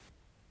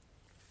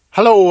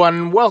Hello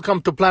and welcome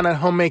to Planet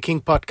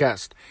Homemaking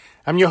Podcast.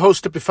 I'm your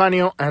host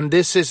Epifanio and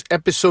this is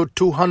episode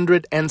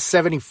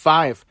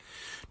 275.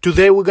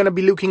 Today we're going to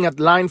be looking at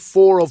line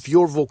 4 of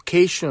your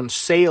vocation,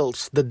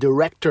 sales, the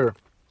director.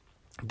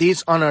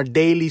 This on our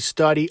daily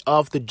study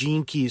of the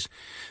Gene Keys,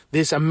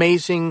 this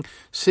amazing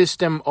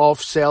system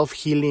of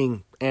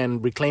self-healing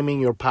and reclaiming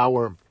your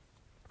power,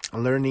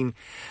 learning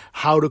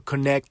how to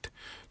connect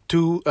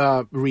to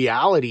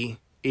reality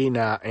in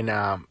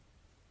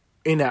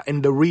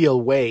the real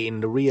way,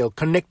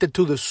 connected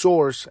to the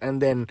source,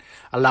 and then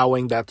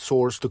allowing that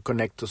source to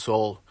connect us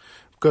all.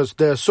 Because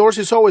the source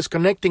is always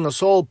connecting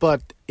us all,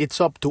 but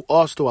it's up to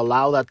us to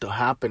allow that to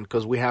happen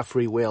because we have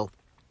free will.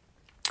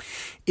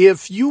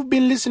 If you've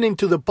been listening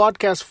to the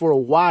podcast for a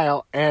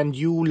while and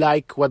you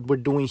like what we're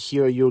doing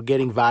here, you're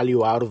getting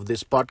value out of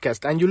this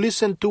podcast, and you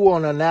listen to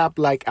on an app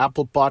like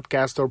Apple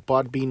Podcast or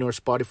Podbean or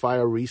Spotify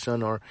or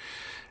Reason or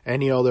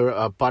any other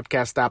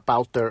podcast app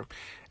out there,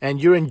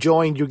 and you're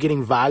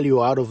getting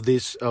value out of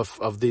this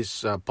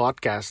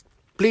podcast,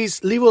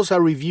 please leave us a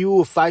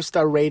review, a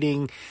 5-star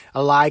rating,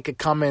 a like, a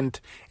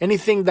comment,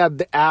 anything that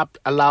the app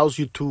allows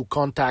you to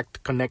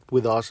connect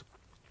with us,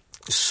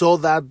 so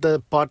that the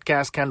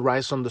podcast can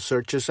rise on the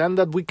searches and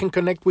that we can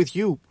connect with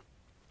you.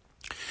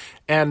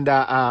 And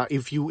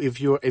if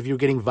you're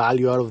getting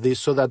value out of this,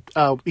 so that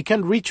we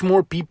can reach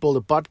more people,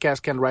 the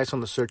podcast can rise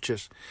on the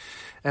searches.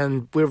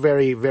 And we're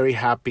very, very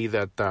happy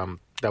that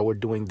we're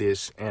doing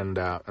this and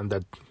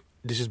that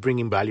this is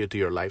bringing value to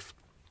your life.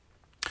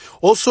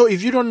 Also,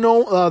 if you don't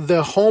know,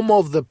 the home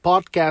of the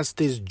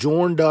podcast is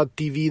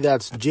journ.tv.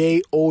 That's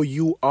JOURN.tv.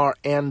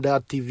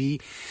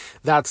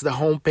 That's the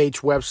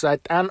homepage website.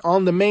 And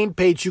on the main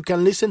page, you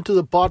can listen to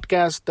the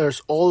podcast.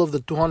 There's all of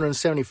the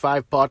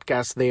 275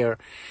 podcasts there.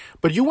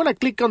 But you want to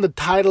click on the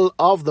title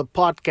of the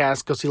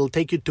podcast because it'll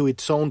take you to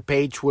its own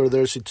page where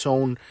there's its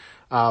own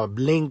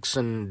links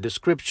and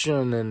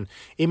description and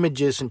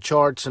images and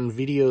charts and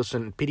videos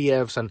and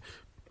PDFs and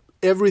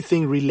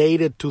everything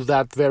related to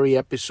that very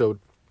episode.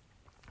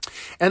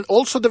 And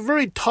also the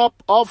very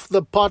top of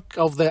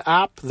the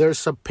app,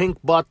 there's a pink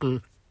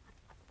button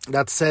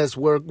that says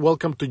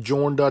welcome to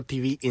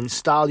journ.tv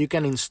install. You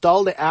can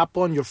install the app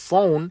on your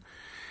phone,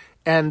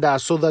 and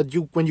so that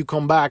when you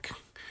come back,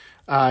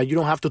 you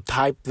don't have to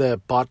type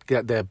the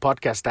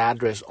podcast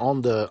address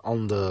on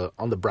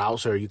the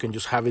browser. You can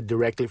just have it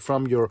directly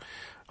from your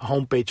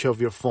homepage of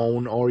your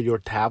phone or your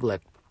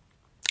tablet.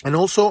 And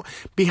also,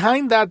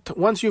 behind that,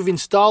 once you've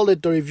installed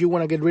it, or if you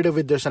want to get rid of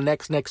it, there's an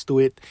X next to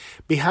it.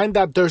 Behind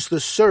that, there's the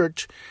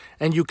search,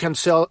 and you can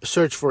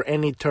search for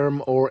any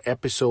term or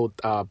episode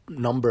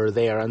number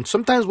there. And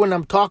sometimes when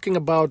I'm talking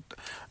about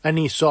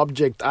any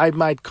subject, I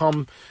might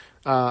come,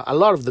 a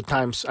lot of the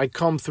times, I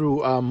come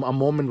through a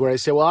moment where I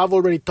say, well, I've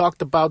already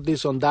talked about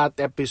this on that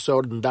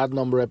episode, and that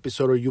number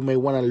episode, or you may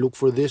want to look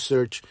for this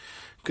search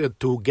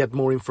to get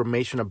more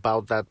information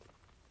about that.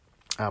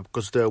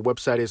 Because the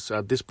website is,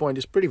 at this point,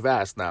 is pretty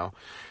vast now.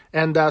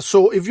 And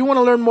so if you want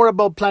to learn more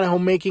about Planet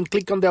Homemaking,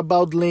 click on the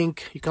About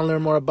link. You can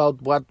learn more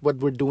about what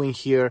we're doing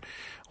here,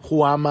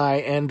 who am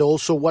I, and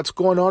also what's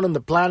going on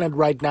the planet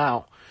right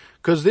now.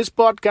 Because this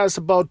podcast is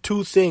about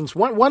two things.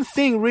 One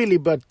thing really,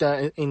 but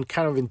in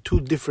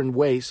two different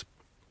ways.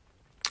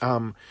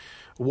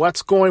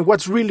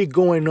 What's really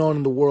going on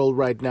in the world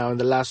right now in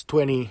the last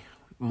 20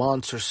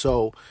 months or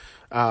so.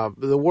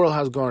 The world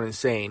has gone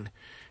insane.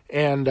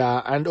 And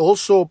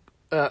also,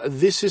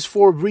 this is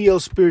for real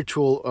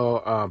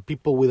spiritual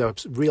people with a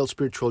real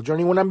spiritual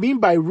journey. When I mean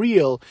by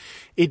real,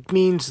 it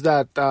means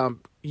that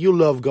you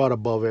love God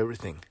above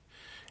everything.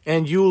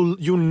 And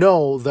you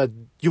know that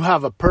you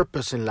have a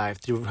purpose in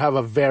life. You have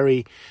a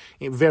very,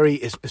 very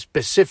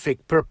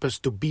specific purpose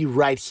to be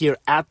right here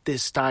at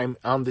this time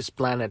on this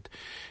planet.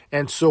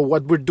 And so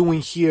what we're doing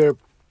here,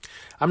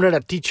 I'm not a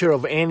teacher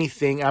of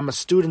anything. I'm a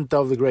student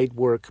of the great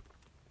work.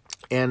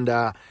 And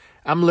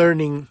I'm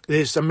learning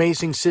this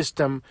amazing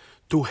system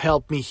to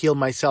help me heal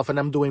myself, and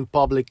I'm doing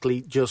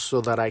publicly just so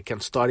that I can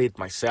study it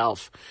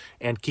myself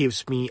and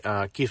keeps me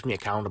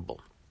accountable.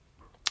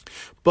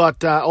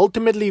 But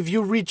ultimately, if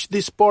you reach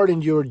this part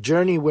in your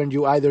journey when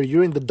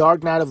you're in the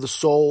dark night of the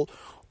soul,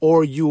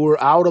 or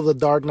you're out of the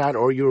dark night,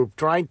 or you're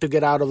trying to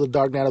get out of the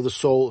dark night of the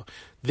soul,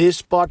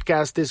 this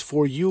podcast is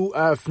for you.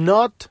 If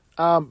not,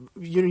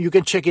 you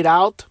can check it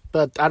out,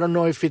 but I don't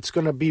know if it's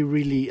going to be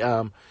really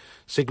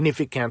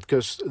significant,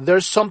 because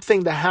there's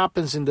something that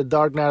happens in the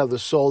dark night of the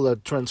soul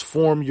that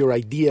transforms your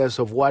ideas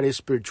of what is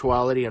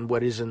spirituality and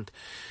what isn't,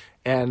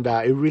 and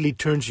it really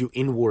turns you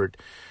inward.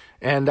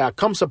 And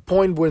comes a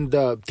point when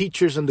the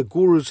teachers and the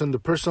gurus and the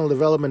personal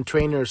development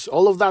trainers,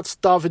 all of that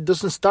stuff, it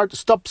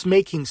stops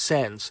making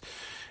sense.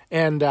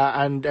 And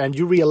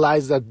you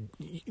realize that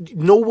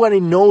nobody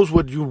knows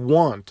what you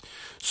want.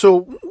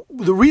 So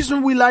the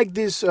reason we like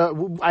this,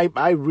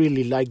 I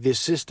really like this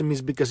system,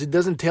 is because it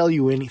doesn't tell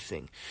you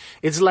anything.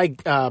 It's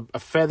like the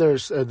feather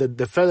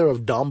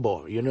of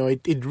Dumbo. You know,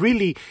 it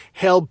really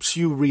helps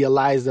you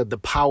realize that the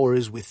power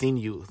is within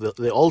you.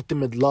 The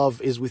ultimate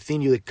love is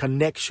within you. The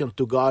connection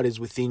to God is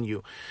within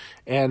you.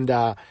 and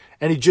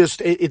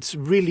it's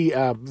really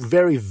a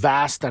very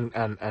vast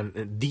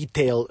and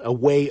detailed a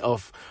way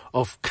of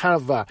kind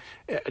of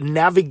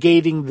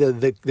navigating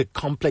the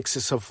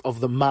complexes of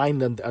the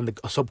mind and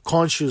the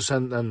subconscious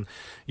and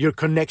your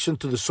connection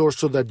to the source,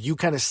 so that you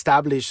can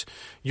establish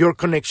your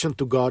connection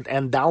to God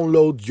and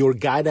download your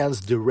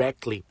guidance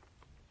directly.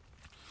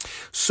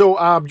 So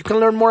you can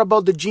learn more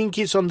about the Gene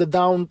Keys on the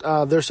down.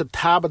 There's a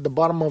tab at the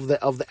bottom of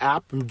the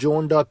app,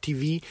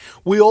 join.tv.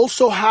 We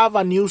also have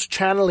a news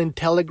channel in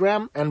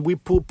Telegram, and we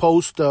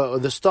post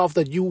the stuff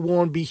that you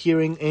won't be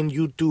hearing in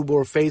YouTube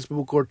or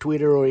Facebook or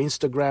Twitter or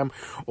Instagram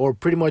or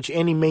pretty much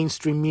any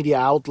mainstream media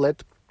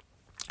outlet.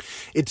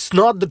 It's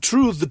not the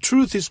truth. The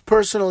truth is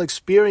personal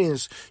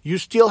experience. You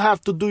still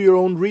have to do your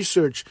own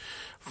research.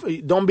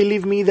 Don't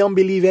believe me, don't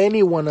believe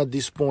anyone at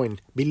this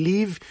point.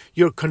 Believe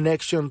your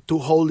connection to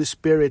Holy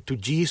Spirit, to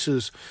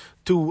Jesus,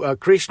 to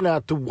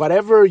Krishna, to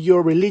whatever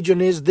your religion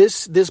is.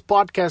 This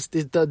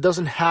podcast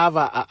doesn't have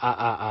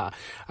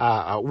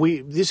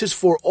this is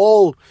for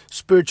all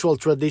spiritual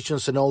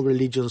traditions and all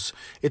religions.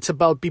 It's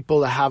about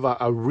people that have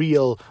a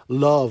real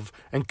love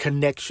and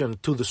connection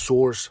to the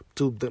source,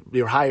 to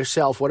your higher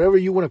self, whatever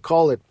you want to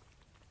call it.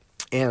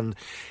 And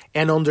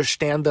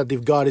understand that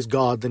if God is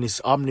God, then He's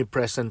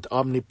omnipresent,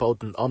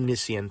 omnipotent,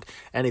 omniscient,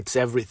 and it's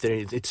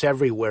everything. It's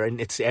everywhere, and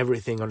it's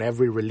everything on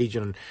every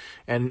religion.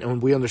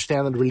 And we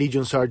understand that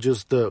religions are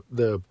just the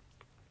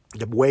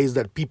ways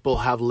that people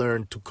have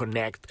learned to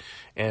connect,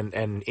 and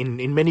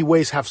in many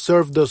ways have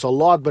served us a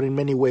lot, but in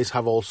many ways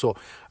have also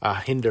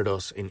hindered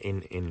us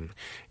in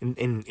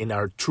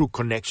our true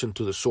connection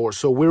to the source.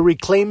 So we're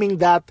reclaiming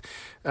that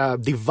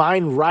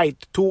divine right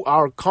to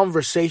our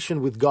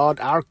conversation with God,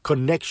 our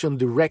connection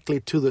directly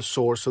to the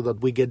source, so that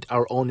we get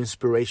our own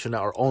inspiration,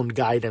 our own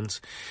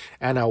guidance,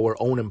 and our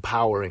own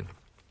empowering.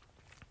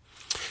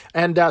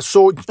 And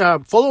so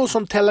follow us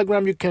on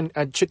Telegram. You can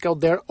check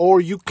out there,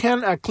 or you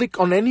can click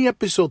on any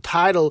episode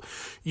title.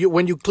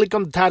 When you click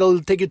on the title,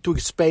 it'll take you to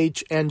its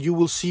page, and you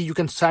will see you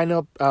can sign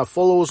up,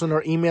 follow us on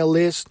our email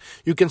list.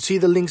 You can see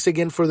the links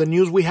again for the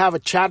news. We have a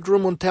chat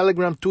room on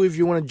Telegram too if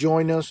you want to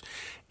join us,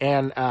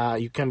 and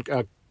you can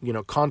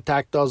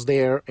contact us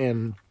there,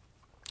 and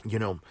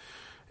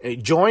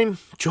join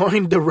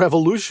the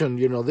revolution.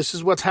 This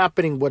is what's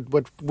happening. What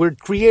we're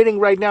creating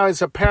right now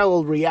is a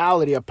parallel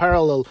reality, a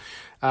parallel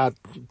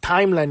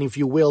timeline, if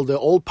you will. The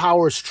old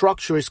power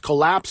structure is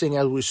collapsing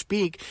as we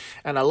speak,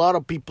 and a lot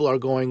of people are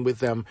going with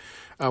them.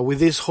 With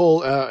this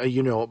whole, at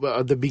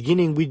the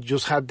beginning, we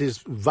just had this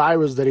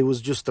virus that it was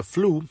just a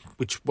flu,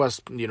 which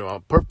was, a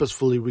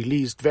purposefully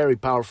released, very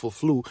powerful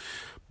flu,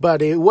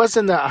 but it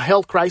wasn't a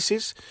health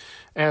crisis,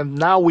 and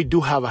now we do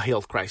have a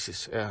health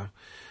crisis.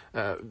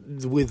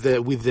 With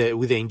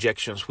the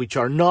injections, which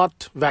are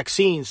not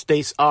vaccines,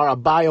 they are a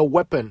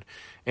bioweapon,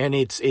 and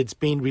it's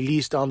being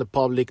released on the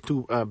public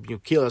to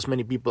kill as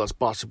many people as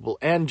possible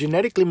and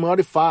genetically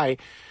modify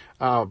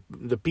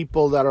the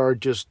people that are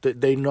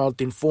they're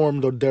not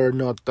informed, or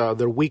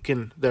they're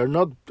weakened, they're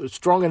not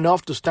strong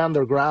enough to stand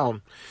their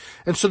ground.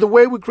 And so the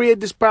way we create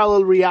this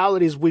parallel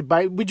reality is we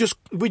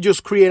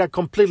just create a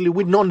completely,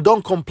 we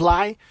don't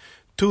comply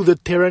to the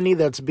tyranny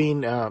that's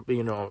being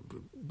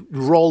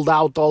rolled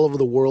out all over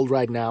the world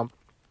right now.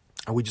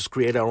 And we just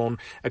create our own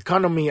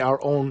economy,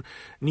 our own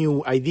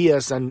new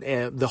ideas, and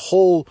the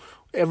whole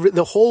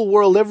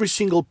world, every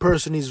single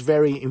person is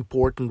very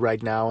important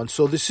right now. And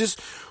so this is,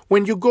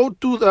 when you go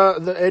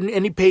to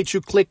any page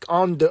you click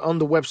on the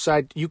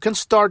website, you can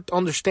start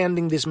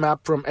understanding this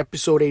map from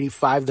episode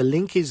 85. The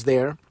link is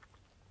there.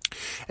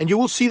 And you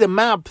will see the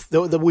map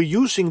that we're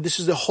using. This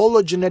is the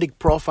hologenetic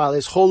profile.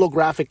 It's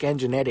holographic and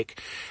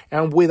genetic.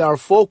 And with our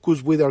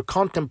focus, with our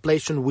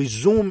contemplation, we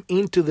zoom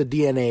into the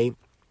DNA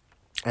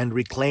and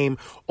reclaim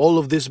all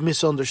of these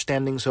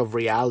misunderstandings of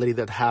reality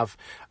that have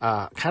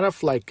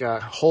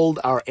hold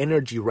our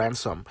energy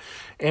ransom.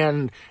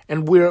 And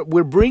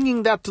we're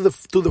bringing that to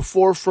the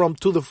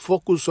forefront, to the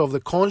focus of the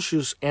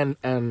conscious, and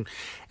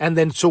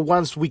then so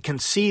once we can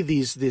see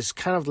these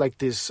kind of like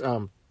this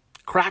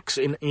cracks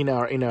in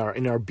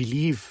our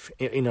belief,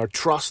 in our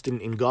trust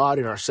in God,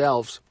 in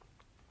ourselves,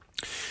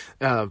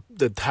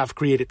 that have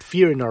created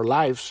fear in our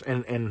lives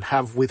and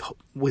have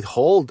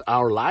withhold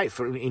our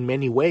life in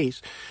many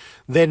ways,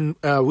 then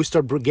we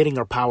start getting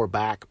our power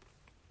back.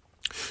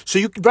 So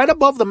right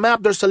above the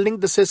map, there's a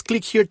link that says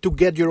click here to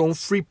get your own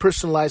free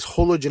personalized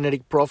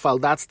hologenetic profile.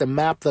 That's the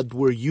map that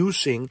we're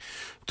using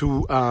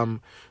to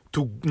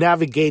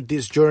navigate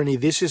this journey.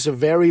 This is a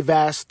very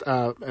vast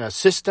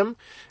system,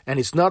 and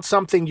it's not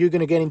something you're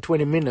going to get in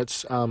 20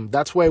 minutes.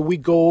 That's why we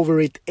go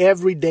over it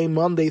every day,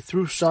 Monday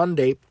through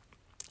Sunday.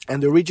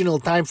 And the original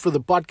time for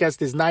the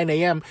podcast is 9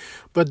 a.m.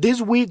 But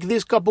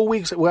this couple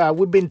weeks,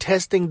 we've been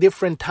testing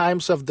different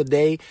times of the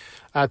day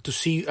to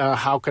see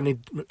how can it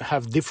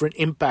have different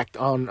impact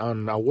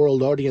on our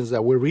world audience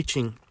that we're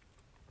reaching.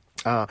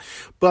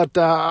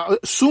 But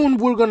soon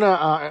we're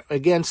gonna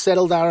again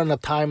settle down on a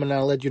time, and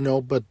I'll let you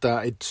know. But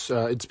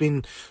it's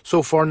been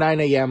so far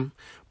 9 a.m.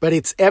 But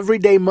it's every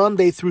day,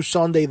 Monday through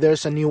Sunday.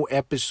 There's a new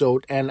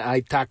episode, and I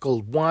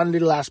tackle one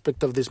little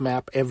aspect of this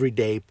map every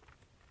day.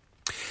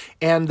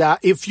 And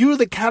if you're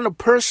the kind of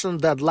person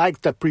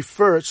that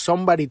prefers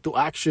somebody to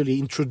actually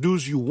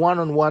introduce you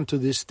one-on-one to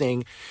this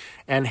thing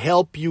and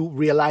help you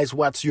realize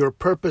what's your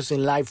purpose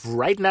in life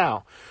right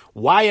now,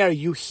 why are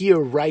you here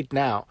right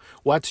now,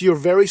 what's your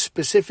very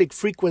specific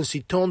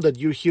frequency tone that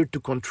you're here to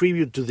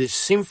contribute to this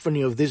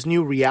symphony of this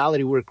new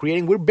reality we're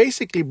creating, we're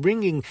basically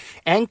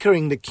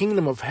anchoring the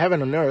kingdom of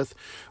heaven on earth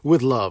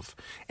with love.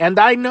 And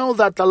I know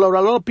that a lot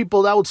of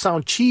people, that would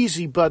sound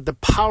cheesy, but the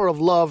power of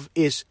love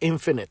is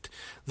infinite.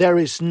 There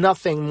is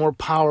nothing more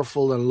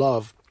powerful than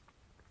love,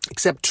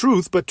 except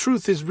truth, but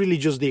truth is really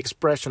just the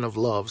expression of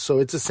love, so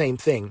it's the same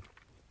thing.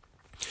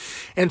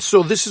 And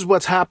so this is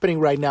what's happening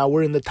right now.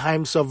 We're in the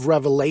times of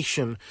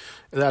revelation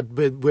that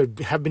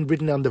have been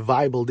written on the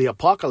Bible, the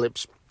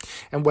Apocalypse.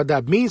 And what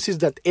that means is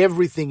that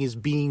everything is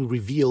being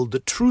revealed. The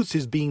truth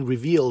is being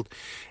revealed.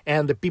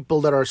 And the people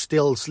that are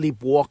still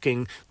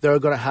sleepwalking, they're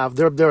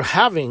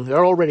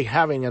already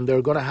having, and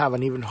they're going to have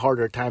an even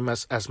harder time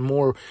as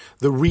more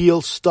the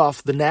real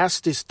stuff, the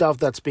nasty stuff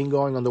that's been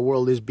going on in the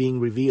world is being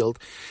revealed.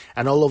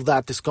 And all of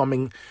that is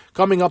coming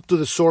up to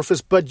the surface.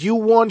 But you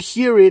won't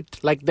hear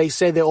it. Like they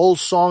say, the old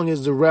song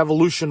is the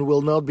revolution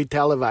will not be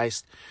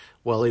televised.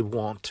 Well, it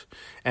won't.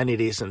 And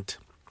it isn't.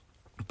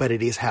 But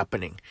it is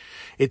happening.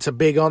 It's a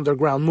big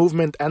underground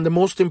movement, and the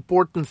most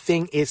important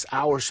thing is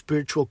our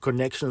spiritual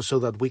connection so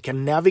that we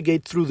can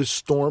navigate through the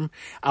storm,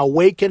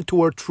 awaken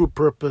to our true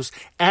purpose,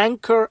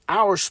 anchor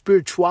our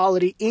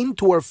spirituality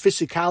into our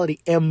physicality,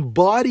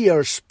 embody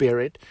our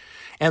spirit,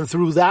 and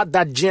through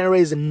that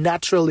generates a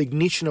natural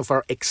ignition of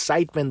our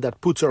excitement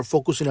that puts our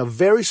focus in a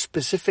very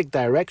specific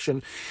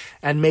direction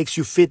and makes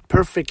you fit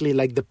perfectly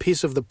like the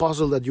piece of the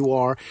puzzle that you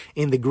are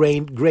in the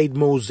great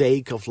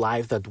mosaic of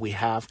life that we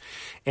have.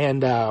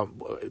 And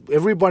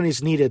everyone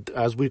is needed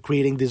as we're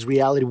creating this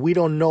reality. We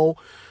don't know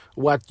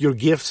what your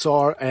gifts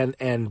are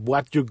and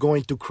what you're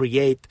going to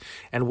create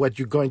and what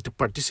you're going to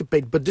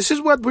participate. But this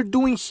is what we're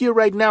doing here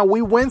right now.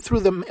 We went through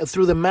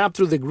the map,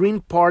 through the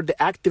green part,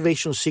 the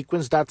activation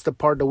sequence. That's the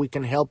part that we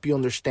can help you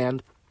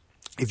understand.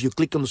 If you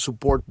click on the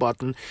support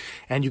button,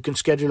 and you can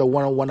schedule a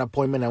one-on-one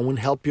appointment, and we'll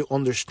help you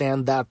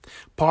understand that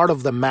part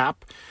of the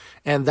map.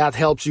 And that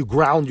helps you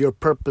ground your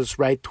purpose,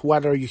 right?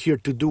 What are you here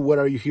to do? What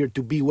are you here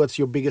to be? What's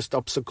your biggest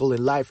obstacle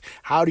in life?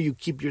 How do you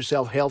keep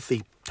yourself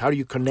healthy? How do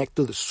you connect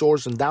to the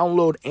source and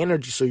download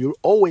energy so you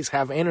always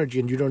have energy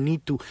and you don't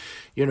need to,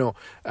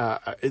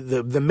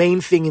 the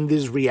main thing in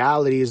this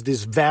reality is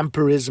this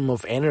vampirism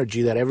of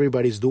energy that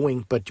everybody's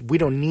doing, but we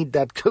don't need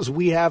that because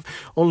we have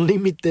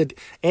unlimited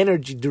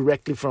energy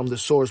directly from the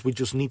source. We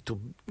just need to,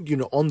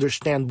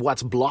 understand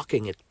what's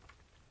blocking it.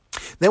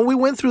 Then we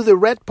went through the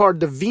red part,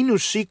 the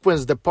Venus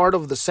sequence, the part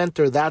of the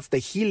center. That's the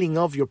healing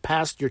of your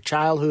past, your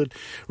childhood,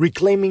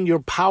 reclaiming your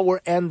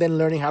power, and then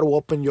learning how to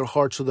open your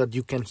heart so that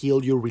you can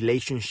heal your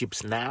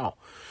relationships now.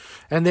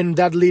 And then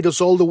that leads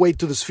us all the way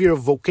to the sphere of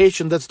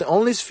vocation. That's the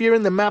only sphere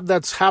in the map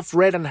that's half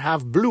red and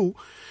half blue.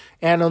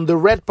 And on the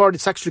red part,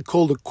 it's actually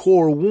called the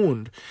core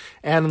wound.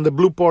 And on the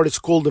blue part, it's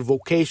called the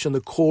vocation.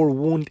 The core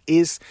wound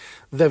is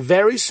the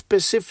very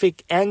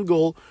specific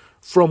angle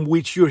from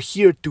which you're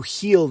here to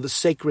heal the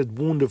sacred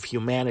wound of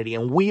humanity.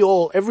 And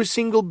every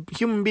single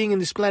human being in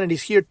this planet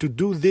is here to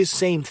do this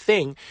same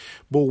thing,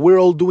 but we're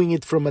all doing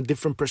it from a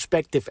different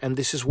perspective. And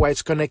this is why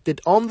it's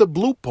connected on the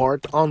blue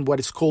part on what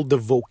is called the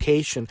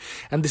vocation.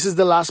 And this is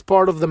the last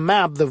part of the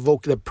map,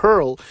 the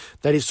pearl,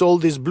 that is all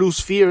these blue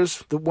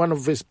spheres. The one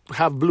of is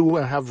half blue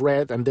and half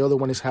red, and the other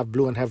one is half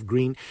blue and half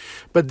green.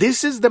 But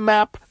this is the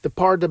map, the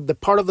part of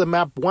the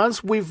map.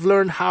 Once we've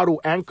learned how to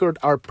anchor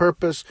our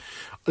purpose,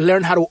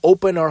 learn how to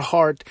open our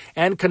heart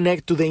and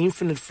connect to the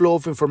infinite flow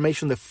of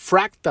information, the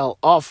fractal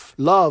of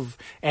love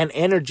and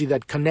energy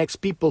that connects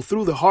people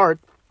through the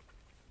heart.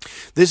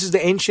 This is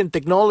the ancient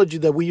technology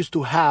that we used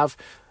to have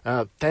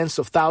tens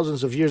of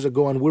thousands of years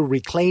ago, and we're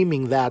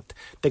reclaiming that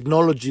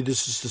technology.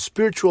 This is the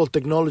spiritual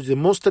technology, the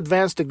most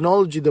advanced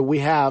technology that we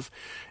have.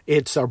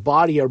 It's our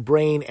body, our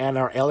brain, and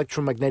our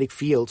electromagnetic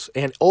fields,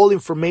 and all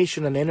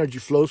information and energy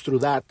flows through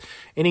that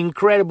in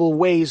incredible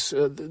ways.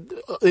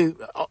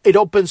 It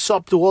opens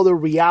up to other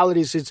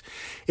realities.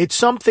 It's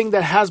something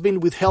that has been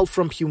withheld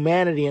from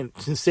humanity, and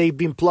since they've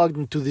been plugged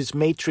into this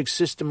matrix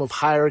system of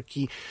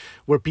hierarchy,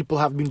 where people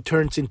have been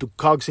turned into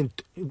cogs in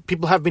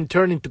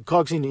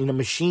a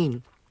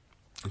machine.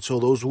 And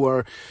so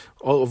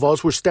all of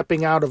us, we're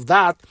stepping out of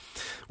that.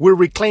 We're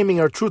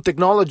reclaiming our true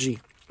technology.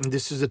 And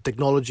this is the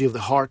technology of the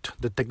heart,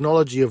 the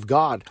technology of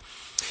God.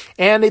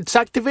 And it's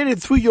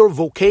activated through your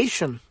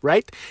vocation,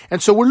 right?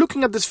 And so we're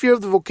looking at the sphere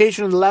of the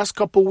vocation. In the last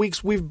couple of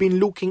weeks, we've been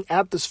looking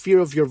at the sphere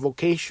of your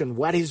vocation.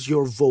 What is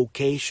your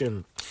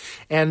vocation?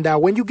 And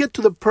when you get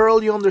to the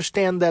pearl, you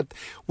understand that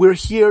we're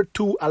here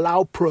to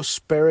allow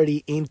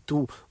prosperity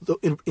into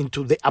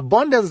the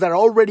abundance that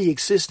already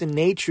exists in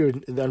nature,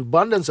 the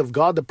abundance of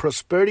God. The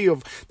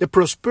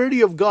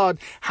prosperity of God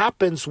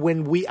happens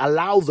when we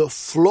allow the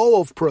flow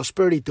of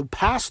prosperity to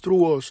pass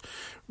through us.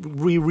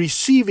 We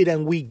receive it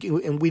and we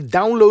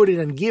download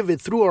it and give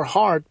it through our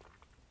heart.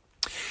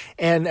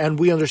 And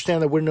we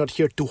understand that we're not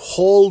here to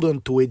hold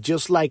on to it,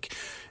 just like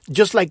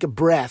a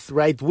breath,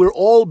 right? We're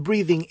all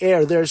breathing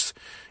air. There's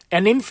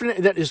an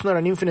infinite, that is not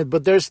an infinite,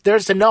 but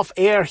there's enough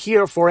air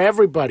here for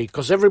everybody,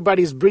 because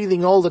everybody's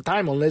breathing all the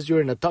time, unless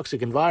you're in a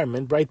toxic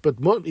environment, right? But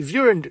if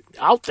you're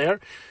out there,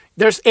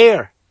 there's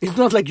air. It's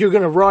not like you're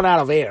going to run out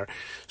of air.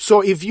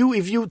 So if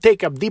you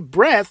take a deep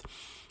breath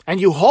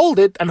and you hold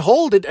it and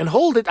hold it and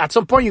hold it, at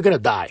some point you're going to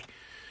die.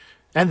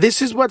 And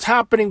this is what's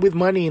happening with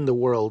money in the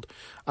world.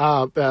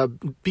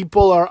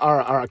 People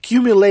are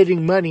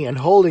accumulating money and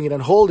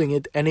holding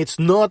it, and it's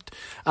not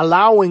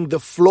allowing the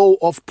flow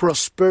of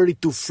prosperity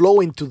to flow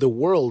into the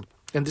world.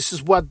 And this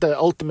is what the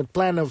ultimate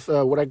plan of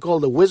what I call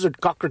the wizard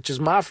cockroaches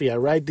mafia,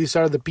 right? These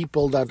are the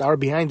people that are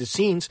behind the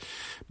scenes,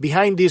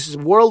 behind this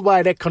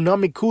worldwide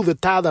economic coup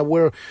d'etat that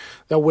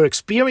we're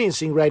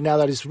experiencing right now,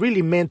 that is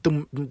really meant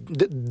to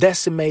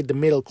decimate the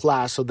middle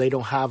class so they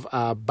don't have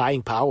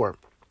buying power.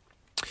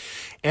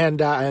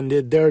 And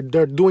they're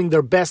doing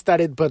their best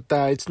at it, but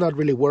it's not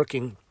really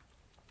working.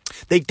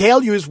 They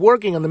tell you it's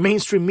working on the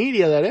mainstream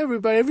media, that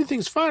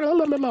everything's fine,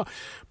 blah, blah, blah,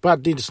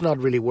 but it's not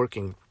really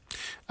working.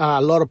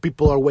 A lot of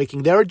people are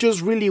waking. They're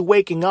just really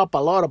waking up a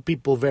lot of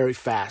people very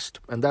fast,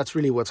 and that's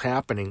really what's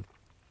happening.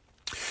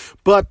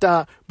 But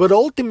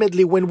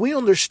ultimately, when we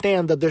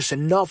understand that there's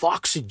enough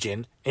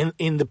oxygen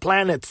in the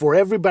planet for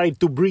everybody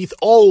to breathe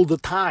all the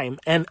time,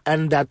 and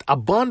that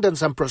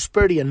abundance and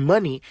prosperity and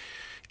money,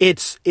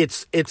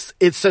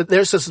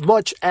 there's as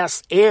much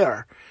as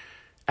air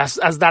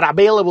as that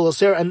available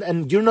as air,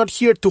 and you're not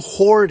here to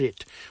hoard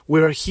it.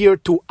 We're here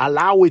to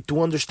allow it,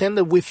 to understand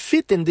that we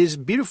fit in these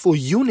beautiful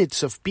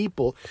units of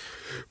people,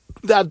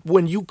 that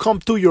when you come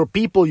to your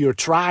people, your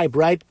tribe,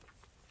 right,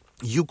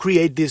 you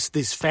create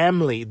this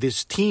family,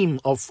 this team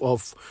of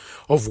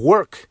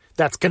work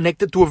that's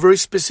connected to a very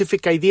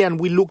specific idea. And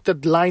we looked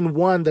at line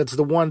 1, that's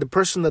the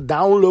person that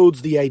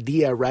downloads the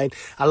idea, right?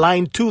 A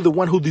line 2, the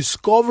one who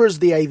discovers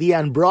the idea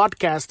and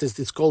broadcasts it.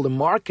 It's called the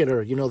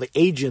marketer, the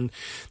agent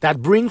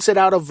that brings it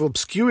out of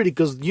obscurity,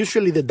 because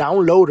usually the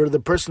downloader,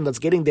 the person that's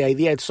getting the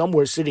idea, it's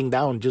somewhere sitting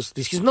down.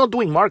 He's not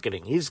doing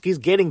marketing. He's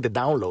getting the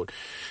download.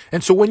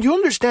 And so when you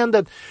understand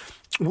that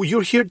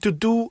you're here to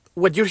do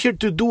what you're here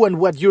to do and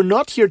what you're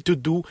not here to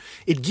do,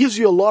 it gives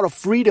you a lot of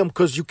freedom,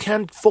 because you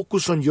can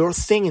focus on your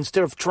thing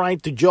instead of trying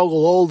to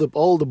juggle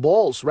all the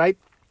balls, right?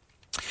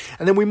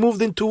 And then we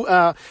moved into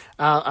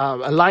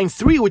line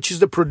 3, which is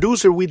the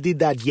producer. We did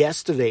that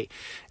yesterday.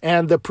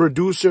 And the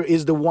producer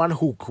is the one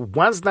who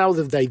once now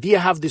the idea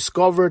have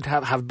discovered,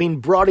 have been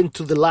brought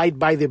into the light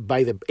by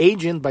the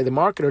agent, by the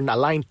marketer. Now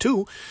line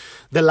 2,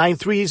 the line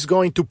 3 is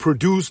going to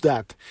produce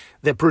that.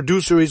 The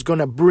producer is going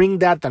to bring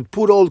that and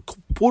put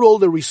all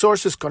the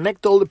resources,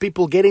 connect all the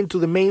people, get into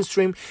the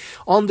mainstream,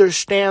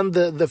 understand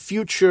the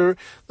future,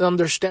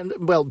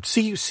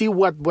 see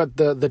what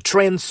the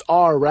trends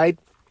are, right?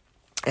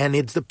 And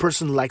it's the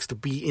person who likes to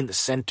be in the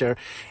center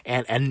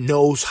and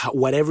knows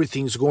what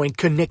everything's going,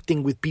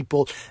 connecting with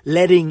people,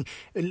 letting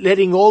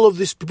all of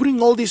this,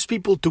 putting all these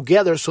people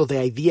together so the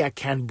idea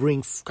can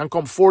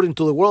come forward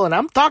into the world. And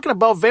I'm talking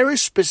about very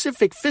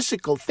specific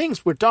physical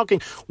things. We're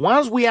talking,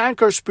 once we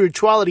anchor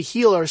spirituality,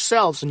 heal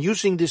ourselves, and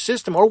using this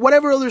system or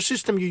whatever other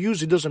system you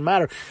use, it doesn't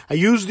matter. I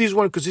use this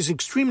one because it's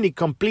extremely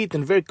complete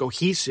and very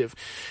cohesive.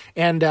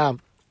 And,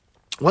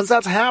 once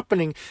that's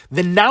happening,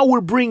 then now we're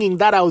bringing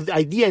that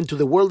idea into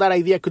the world. That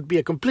idea could be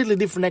a completely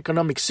different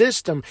economic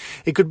system.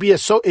 It could be a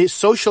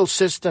social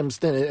systems,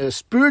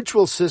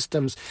 spiritual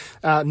systems,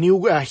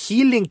 new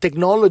healing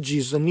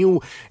technologies,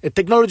 new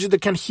technologies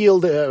that can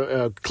heal,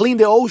 clean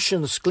the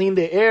oceans, clean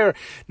the air,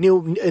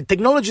 new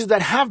technologies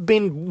that have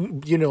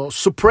been,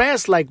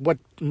 suppressed, like what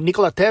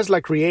Nikola Tesla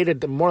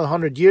created more than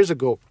 100 years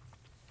ago.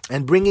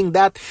 And bringing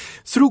that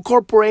through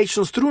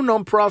corporations, through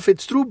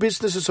nonprofits, through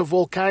businesses of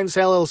all kinds,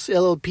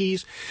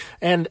 LLPs,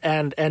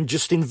 and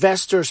just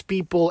investors,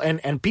 people,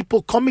 and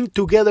people coming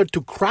together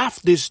to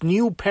craft this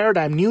new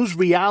paradigm, new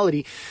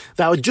reality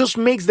that just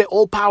makes the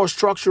old power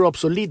structure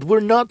obsolete.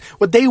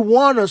 What they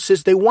want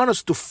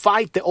us to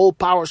fight the old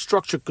power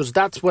structure, because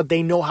that's what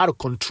they know how to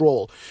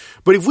control.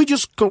 But if we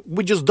just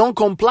don't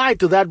comply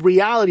to that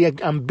reality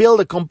and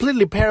build a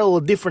completely parallel,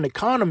 different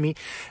economy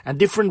and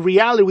different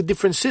reality with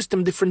different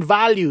system, different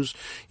values,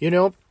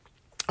 and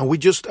we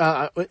just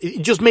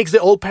it just makes the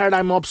old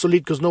paradigm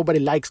obsolete, because nobody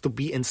likes to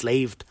be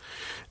enslaved.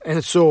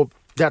 And so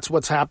that's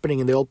what's happening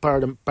in the old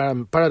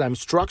paradigm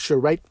structure,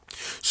 right?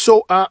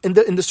 So in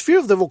the sphere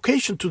of the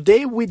vocation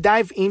today, we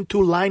dive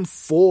into line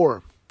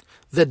 4,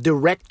 the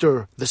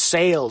director, the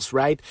sales,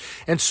 right?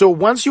 And so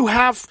once you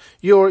have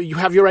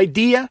your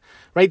idea,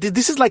 right?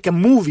 This is like a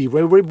movie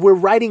where we're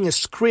writing a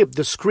script,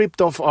 the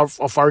script of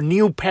our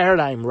new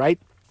paradigm, right?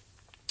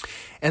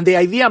 And the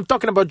idea I'm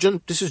talking about,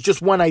 this is just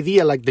one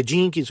idea, like the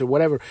Jinkies or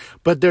whatever.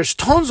 But there's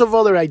tons of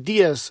other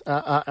ideas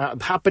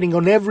happening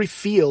on every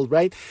field,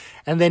 right?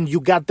 And then you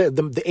got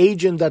the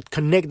agent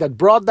that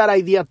brought that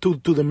idea to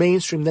the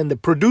mainstream. Then the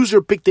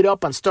producer picked it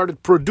up and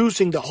started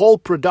producing the whole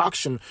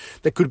production.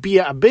 That could be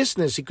a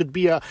business, it could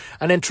be an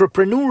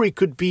entrepreneur, it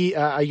could be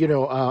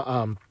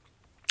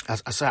a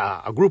as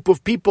a group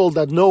of people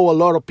that know a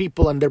lot of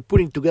people, and they're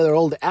putting together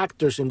all the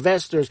actors,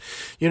 investors,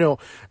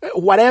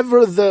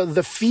 whatever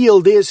the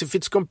field is, if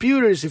it's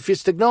computers, if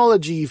it's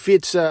technology, if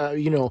it's,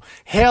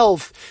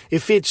 health,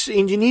 if it's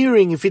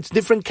engineering, if it's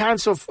different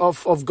kinds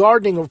of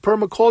gardening or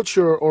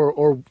permaculture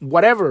or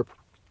whatever.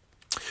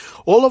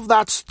 All of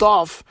that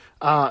stuff,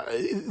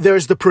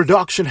 there's the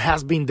production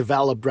has been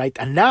developed, right?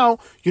 And now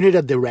you need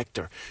a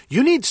director.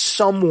 You need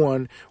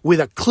someone with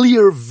a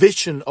clear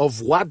vision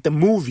of what the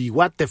movie,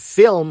 what the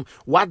film,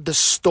 what the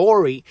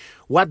story,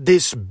 what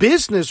this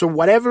business or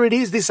whatever it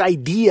is, this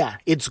idea,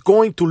 it's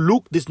going to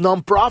look, this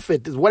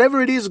nonprofit,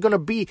 whatever it is going to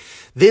be.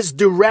 This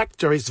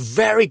director is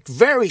very,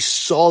 very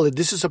solid.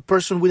 This is a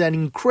person with an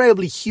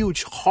incredibly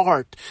huge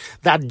heart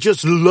that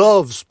just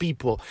loves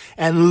people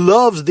and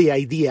loves the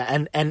idea.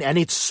 And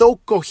it's so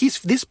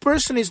cohesive. This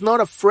person is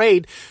not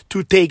afraid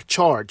to take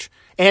charge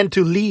and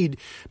to lead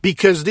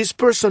because this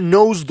person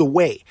knows the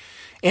way.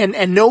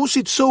 And knows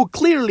it so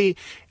clearly,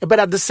 but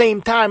at the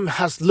same time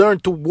has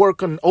learned to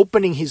work on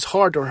opening his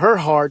heart or her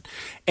heart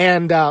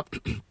and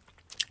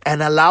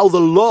allow the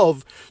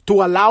love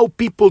to allow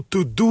people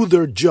to do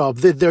their job.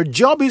 Their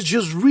job is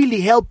just really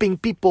helping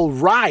people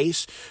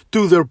rise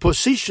to their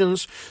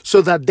positions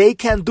so that they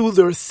can do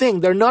their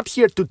thing. They're not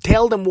here to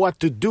tell them what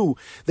to do.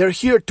 They're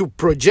here to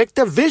project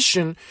a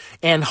vision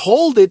and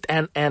hold it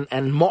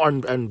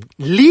and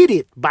lead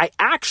it by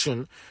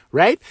action.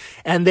 Right?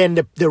 And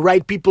then the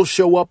right people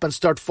show up and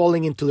start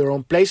falling into their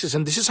own places.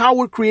 And this is how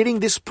we're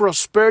creating this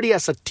prosperity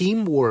as a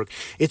teamwork.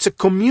 It's a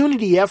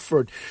community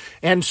effort.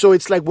 And so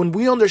it's like when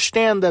we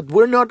understand that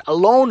we're not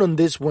alone on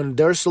this one,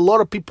 there's a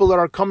lot of people that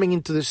are coming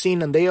into the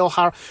scene and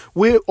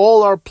we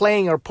all are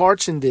playing our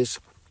parts in this.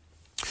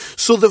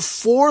 So the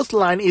fourth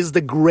line is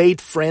the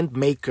great friend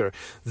maker.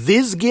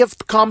 This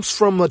gift comes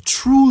from a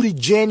truly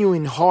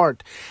genuine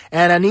heart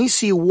and an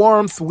easy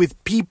warmth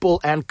with people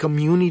and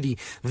community.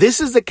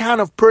 This is the kind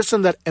of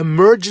person that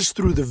emerges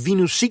through the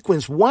Venus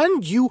sequence.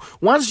 Once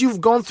you've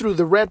gone through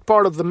the red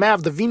part of the map,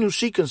 the Venus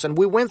sequence, and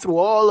we went through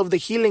all of the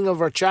healing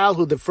of our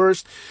childhood, the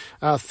first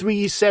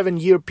 3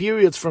 7-year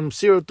periods from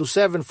 0 to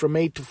 7, from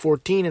 8 to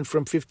 14, and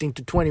from 15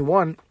 to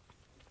 21.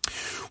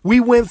 We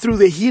went through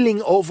the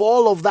healing of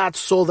all of that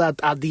so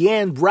that at the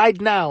end, right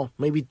now,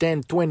 maybe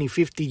 10, 20,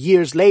 50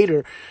 years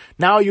later,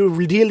 now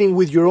you're dealing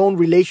with your own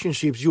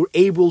relationships. You're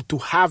able to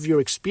have your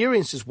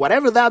experiences,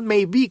 whatever that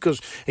may be, because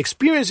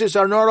experiences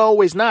are not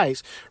always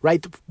nice,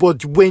 right?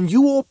 But when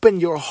you open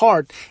your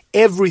heart,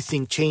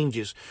 everything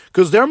changes.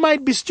 Because there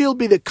might still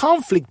be the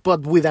conflict,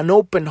 but with an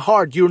open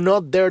heart, you're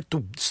not there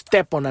to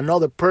step on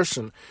another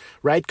person,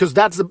 right? Because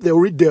that's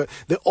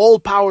the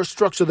all-power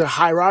structure, the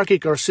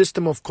hierarchical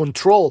system of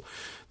control.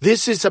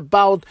 This is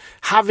about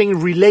having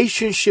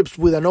relationships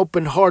with an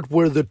open heart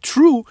where the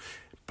true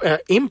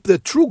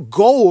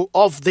goal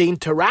of the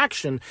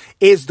interaction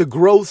is the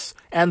growth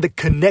and the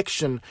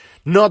connection,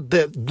 not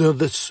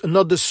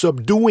the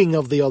subduing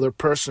of the other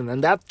person.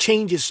 And that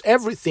changes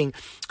everything,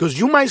 because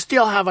you might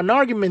still have an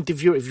argument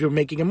if you're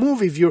making a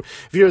movie, if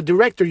you're a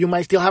director, you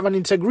might still have an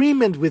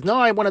disagreement with, no,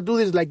 I want to do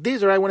this like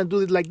this, or I want to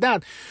do this like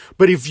that.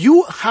 But if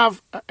you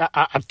have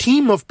a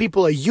team of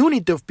people, a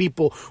unit of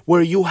people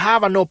where you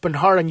have an open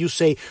heart and you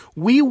say,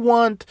 we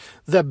want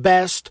the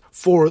best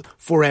for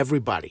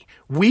everybody.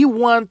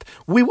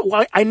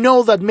 I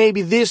know that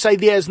maybe this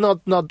idea is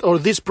not, or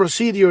this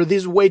procedure,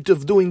 this way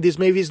of doing this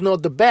maybe is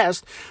not the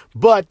best,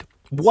 but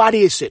what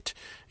is it?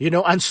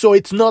 And so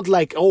it's not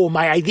like, oh,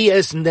 my idea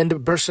is, and then the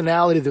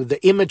personality,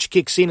 the image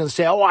kicks in and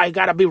say, oh, I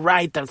gotta be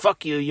right and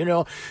fuck you,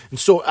 And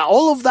so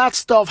all of that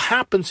stuff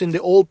happens in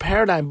the old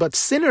paradigm, but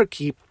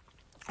synarchy,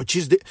 which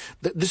is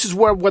this is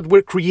what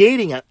we're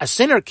creating, a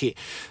synarchy.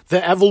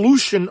 The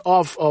evolution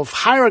of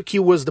hierarchy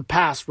was the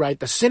past, right?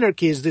 The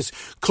synarchy is this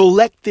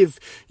collective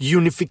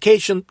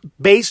unification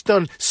based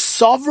on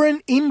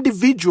sovereign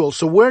individuals.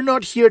 So we're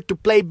not here to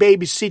play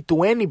babysit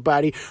to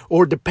anybody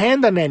or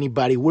depend on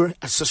anybody. We're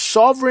as a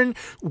sovereign,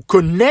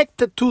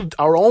 connected to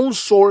our own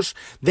source,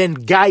 then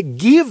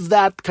give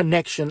that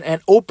connection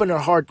and open our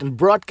heart and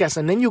broadcast.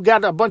 And then you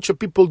got a bunch of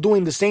people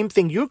doing the same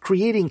thing you're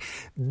creating.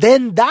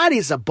 Then that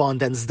is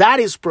abundance. That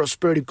is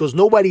prosperity, because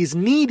nobody's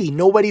needy,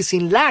 nobody's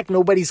in lack,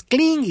 nobody's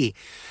clingy,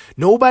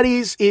 nobody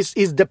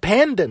is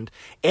dependent.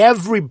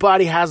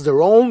 Everybody has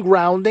their own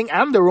grounding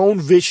and their own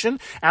vision,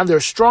 and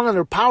they're strong and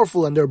they're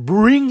powerful, and they're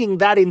bringing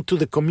that into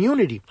the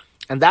community,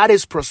 and that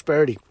is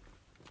prosperity.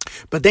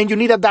 But then you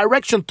need a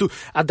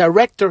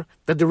director.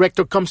 The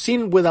director comes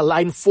in with a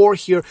line 4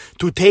 here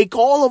to take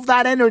all of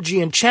that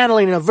energy and channel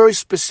it in a very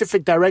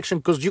specific direction,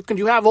 because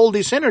you have all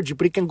this energy,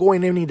 but it can go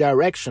in any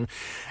direction.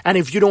 And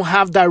if you don't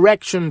have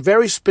direction,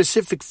 very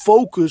specific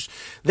focus,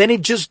 then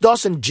it just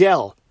doesn't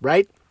gel,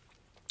 right?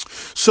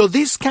 So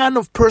this kind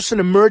of person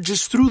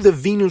emerges through the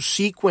Venus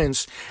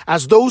sequence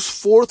as those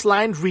fourth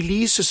line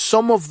releases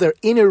some of their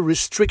inner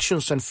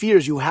restrictions and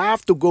fears. You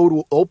have to go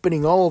to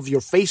opening all of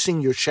your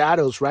facing your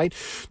shadows, right?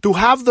 To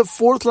have the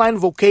fourth line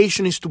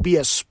vocation is to be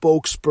a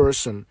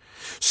spokesperson.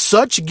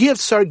 Such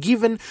gifts are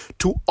given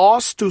to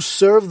us to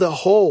serve the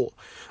whole.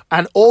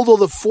 And although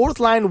the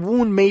fourth line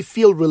wound may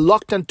feel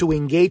reluctant to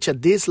engage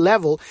at this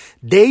level,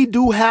 they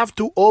do have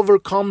to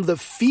overcome the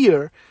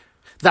fear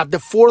that the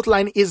fourth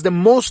line is the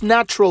most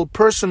natural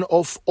person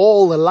of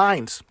all the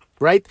lines,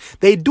 right?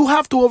 They do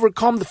have to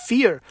overcome the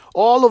fear.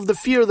 All of the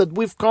fear that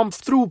we've come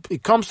through,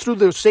 it comes through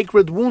the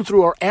sacred wound,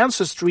 through our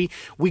ancestry.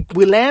 We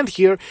land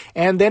here,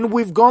 and then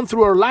we've gone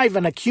through our life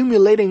and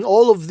accumulating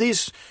all of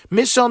these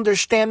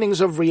misunderstandings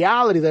of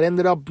reality that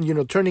ended up,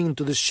 turning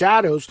into the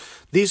shadows.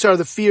 These are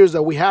the fears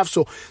that we have.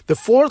 So the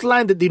fourth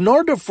line, that in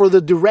order for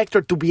the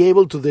director to be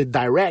able to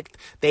direct,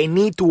 they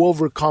need to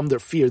overcome their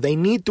fear. They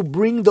need to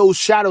bring those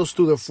shadows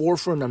to the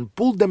forefront and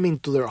pull them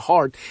into their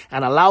heart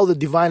and allow the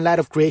divine light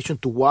of creation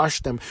to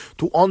wash them,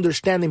 to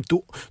understand them,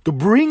 to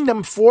bring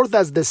them forth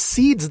as the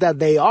seeds that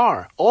they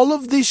are. All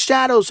of these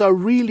shadows are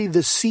really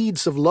the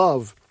seeds of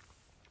love.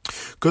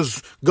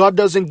 Because God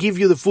doesn't give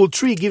you the full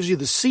tree, He gives you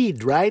the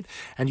seed, right?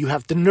 And you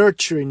have to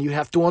nurture and you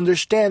have to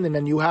understand it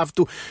and you have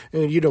to,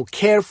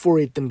 care for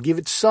it and give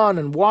it sun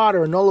and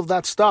water and all of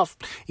that stuff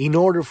in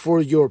order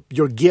for your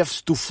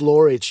gifts to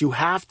flourish. You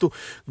have to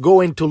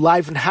go into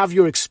life and have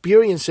your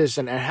experiences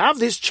and have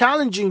these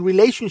challenging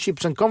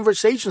relationships and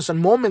conversations and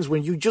moments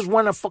when you just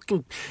want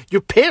to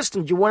you're pissed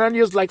and you want to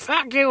just like,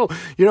 fuck you,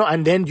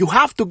 and then you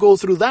have to go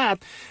through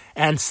that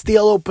and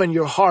still open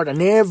your heart.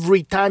 And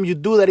every time you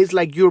do that, it's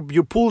like you're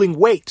pulling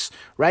weights,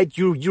 right?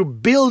 You're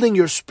building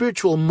your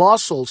spiritual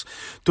muscles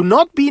to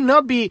not be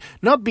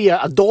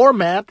a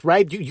doormat,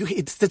 right?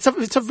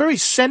 It's a very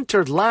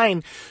centered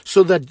line,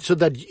 so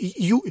that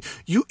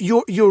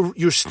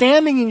you're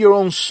standing in your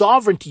own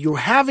sovereignty. You're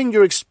having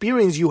your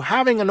experience. You're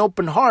having an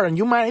open heart, and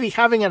you might be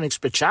having a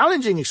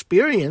challenging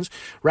experience,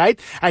 right?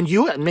 And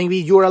maybe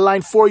you're a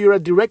line 4, you're a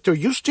director.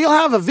 You still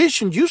have a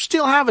vision. You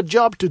still have a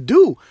job to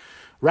do.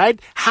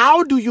 Right?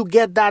 How do you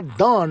get that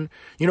done,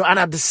 and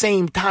at the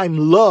same time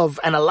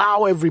love and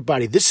allow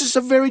everybody? This is a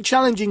very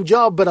challenging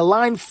job, but a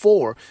line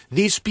 4,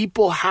 these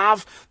people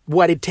have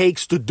what it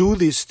takes to do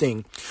this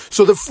thing.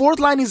 So the fourth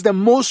line is the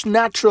most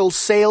natural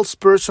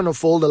salesperson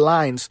of all the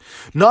lines,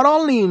 not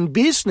only in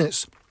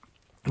business.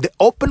 The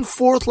open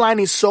fourth line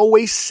is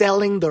always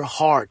selling their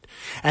heart.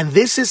 And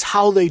this is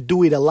how they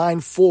do it, a line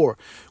 4.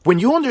 When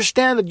you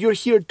understand that you're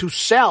here to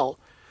sell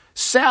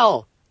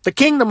the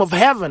kingdom of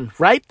heaven,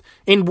 right?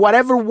 In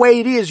whatever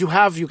way it is, you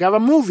have a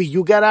movie,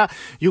 you got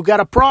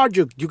a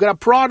project, you got a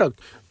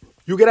product,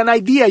 you got an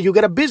idea, you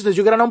got a business,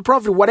 you got a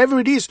nonprofit, whatever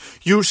it is,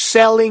 you're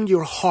selling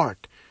your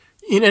heart.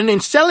 And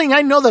in selling,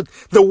 I know that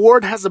the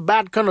word has a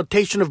bad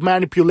connotation of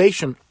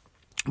manipulation,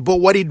 but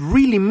what it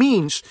really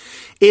means,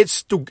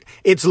 it's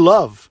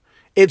love.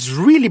 It's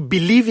really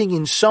believing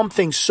in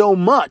something so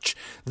much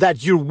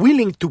that you're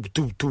willing to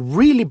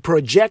really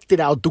project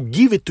it out, to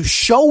give it, to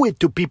show it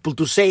to people,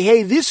 to say,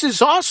 hey, this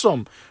is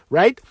awesome,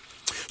 right?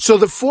 So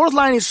the fourth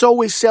line is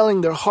always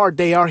selling their heart.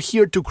 They are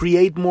here to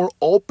create more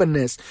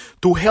openness,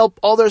 to help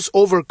others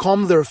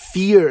overcome their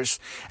fears,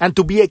 and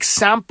to be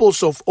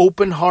examples of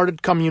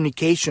open-hearted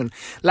communication.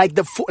 Like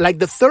the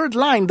third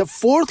line, the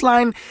fourth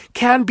line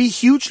can be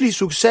hugely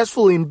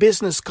successful in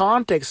business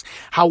context.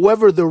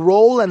 However, the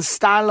role and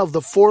style of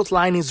the fourth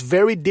line is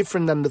very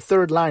different than the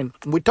third line.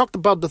 We talked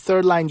about the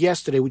third line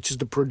yesterday, which is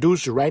the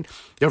producer, right?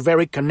 They're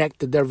very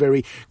connected. They're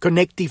very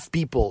connective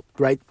people,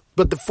 right?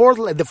 But the fourth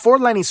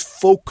line is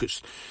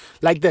focused.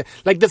 Like the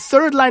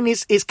third line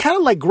is kind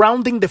of like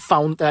grounding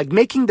like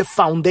making the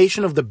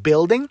foundation of the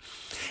building,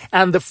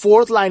 and the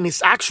fourth line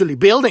is actually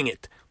building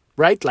it,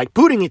 right? Like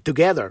putting it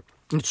together.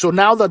 And so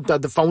now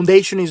that the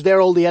foundation is there,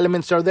 all the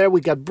elements are there.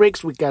 We got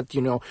bricks, we got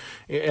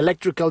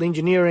electrical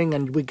engineering,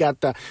 and we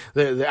got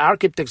the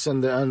architects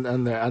and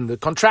the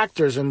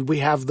contractors, and we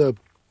have the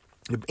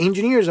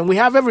engineers, and we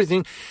have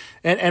everything,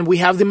 and we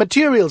have the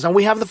materials, and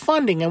we have the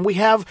funding, and we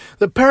have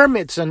the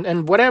permits,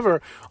 and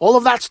whatever, all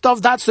of that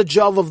stuff. That's the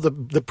job of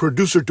the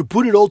producer, to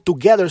put it all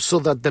together so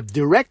that the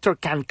director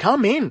can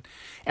come in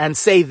and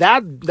say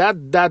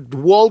that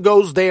wall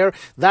goes there,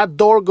 that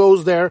door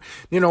goes there.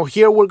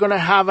 Here we're gonna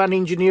have an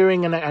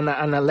engineering and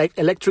an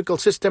electrical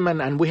system,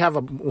 and we have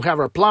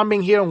our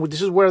plumbing here, and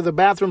this is where the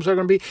bathrooms are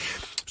gonna be.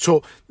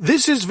 So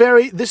this is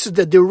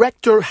the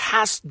director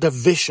has the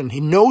vision. He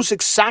knows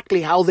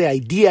exactly how the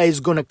idea is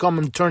going to come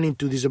and turn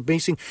into this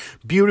amazing,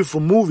 beautiful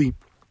movie.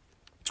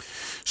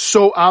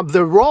 So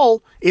the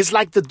role is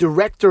like the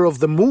director of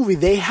the movie.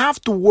 They have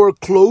to work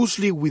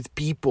closely with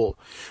people,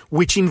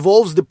 which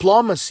involves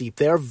diplomacy.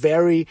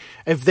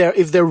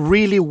 If they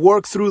really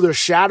work through their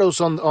shadows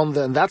on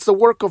them. That's the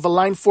work of a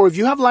line 4. If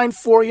you have line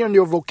 4 here in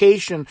your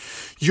vocation,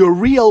 your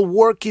real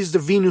work is the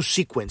Venus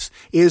sequence.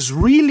 Is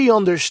really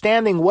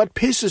understanding what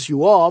pisses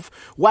you off,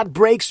 what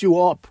breaks you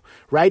up,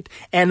 right?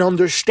 And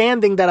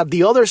understanding that at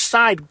the other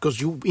side,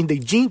 because in the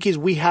Gene Keys,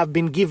 we have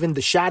been given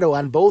the shadow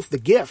and both the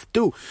gift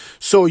too.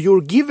 So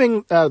you're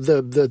giving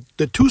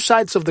the two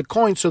sides of the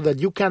coin so that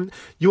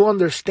you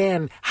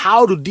understand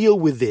how to deal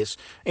with this.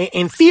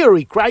 In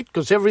theory, right?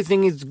 Because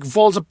everything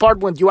falls apart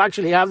when you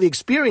actually have the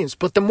experience.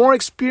 But the more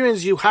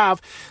experience you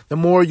have, the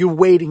more you're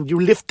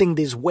lifting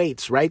these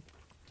weights, right?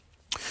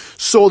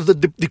 So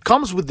it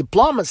comes with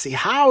diplomacy,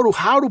 how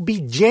to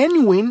be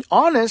genuine,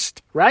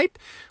 honest, right?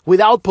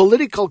 Without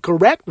political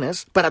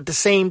correctness, but at the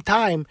same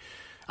time,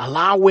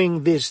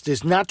 allowing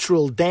this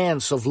natural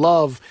dance of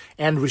love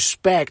and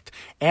respect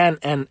and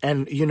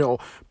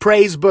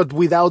praise, but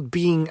without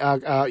being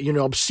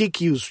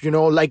obsequious.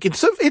 Like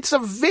it's a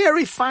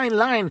very fine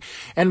line.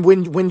 And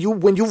when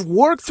you've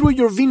worked through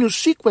your Venus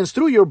sequence,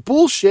 through your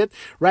bullshit,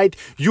 right,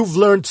 you've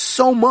learned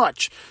so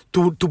much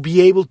to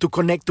be able to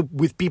connect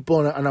with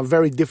people on a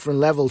very different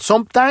level.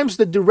 Sometimes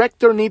the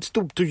director needs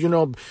to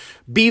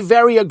be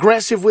very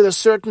aggressive with a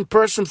certain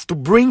person to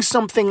bring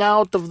something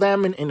out of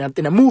them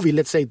in a movie,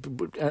 let's say,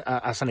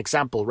 as an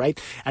example,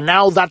 right? And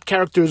now that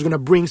character is going to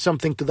bring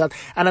something to that.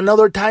 And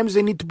another times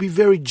they need to be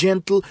very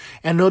gentle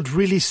and not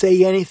really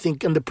say anything,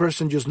 and the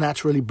person just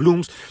naturally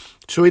blooms.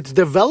 So it's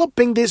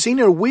developing this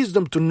inner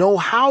wisdom to know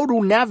how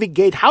to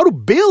navigate, how to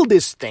build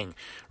this thing,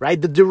 right?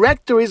 The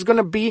director it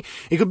could be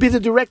the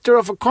director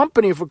of a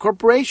company, of a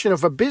corporation,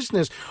 of a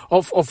business,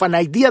 of an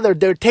idea that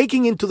they're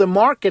taking into the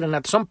market. And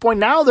at some point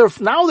now they're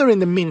in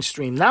the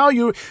mainstream. Now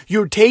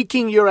you're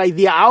taking your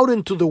idea out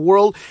into the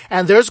world,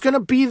 and there's going to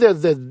be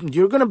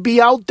you're going to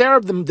be out there.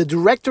 The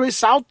director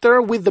is out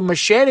there with the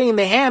machete in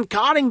the hand,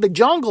 cutting the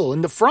jungle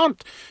in the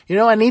front,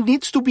 and he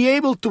needs to be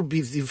able to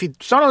be, if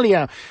it's suddenly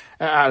a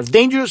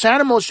dangerous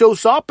animal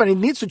shows up and it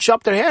needs to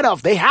chop their head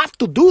off, they have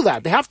to do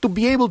that. They have to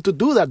be able to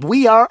do that.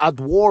 We are at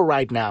war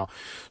right now.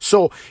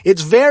 So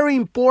it's very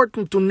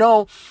important to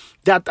know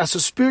that as a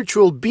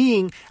spiritual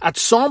being, at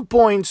some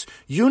points,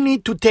 you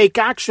need to take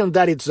action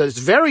that it's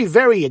very,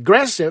 very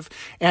aggressive,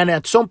 and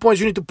at some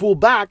points you need to pull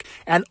back,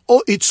 and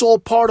it's all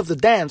part of the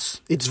dance.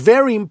 It's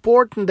very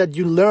important that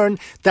you learn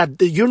that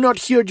you're not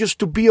here just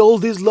to be all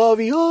this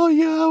lovey, oh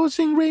yeah, I was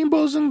seeing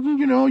rainbows and,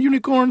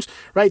 unicorns,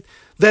 right?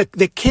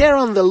 The care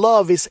and the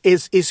love is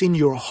in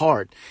your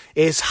heart.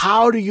 Is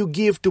how do you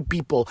give to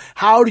people?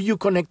 How do you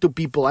connect to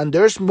people? And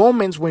there's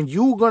moments when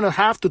you're going to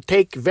have to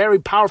take very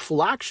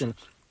powerful action.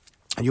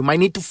 You might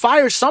need to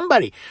fire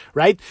somebody,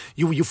 right?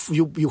 You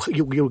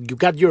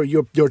got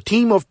your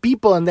team of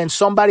people, and then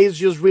somebody is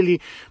just really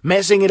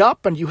messing it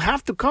up, and you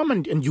have to come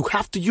and you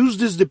have to use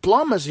this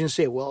diplomacy and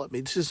say, well,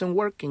 this isn't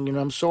working,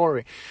 I'm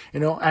sorry,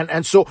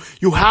 and so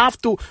you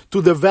have to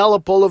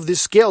develop all of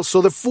these skills.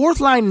 So the 4th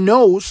line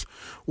knows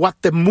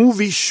what the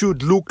movie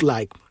should look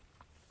like.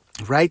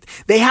 Right?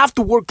 They have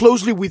to work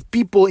closely with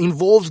people,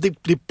 involves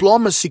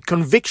diplomacy,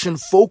 conviction,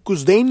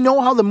 focus. They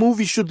know how the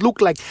movie should look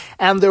like,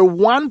 and their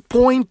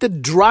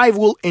one-pointed drive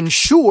will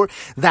ensure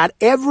that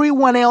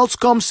everyone else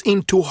comes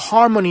into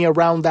harmony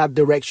around that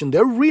direction.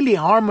 They're really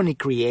harmony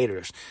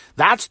creators.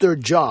 That's their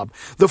job.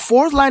 The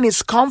 4th line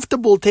is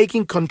comfortable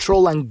taking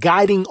control and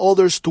guiding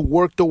others to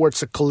work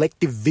towards a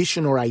collective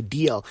vision or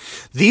ideal.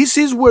 This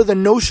is where the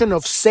notion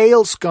of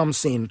sales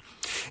comes in.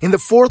 In the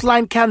 4th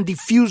line can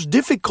diffuse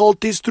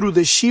difficulties through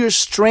the sheer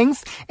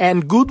strength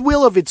and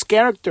goodwill of its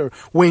character.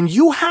 When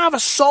you have a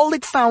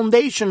solid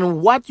foundation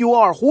on what you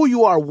are, who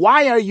you are,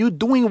 why are you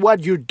doing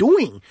what you're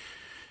doing,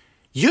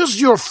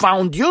 use your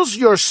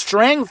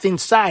strength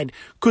inside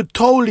could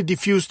totally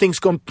diffuse things,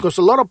 because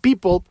a lot of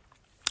people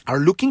are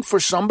looking for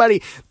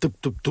somebody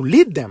to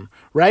lead them,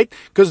 right?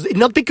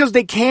 Not because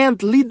they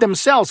can't lead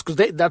themselves,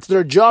 because that's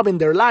their job in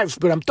their lives.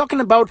 But I'm talking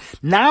about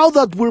now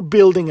that we're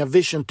building a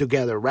vision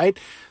together, right?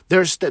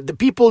 There's the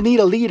people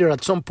need a leader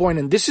at some point,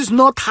 and this is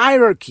not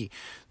hierarchy.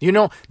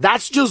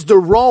 That's just the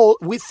role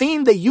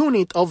within the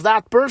unit of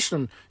that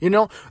person.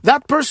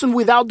 That person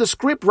without the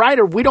script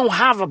writer, we don't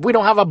have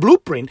a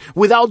blueprint.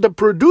 Without the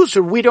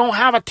producer, we don't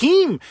have a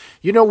team.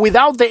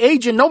 Without the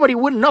agent,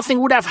 nothing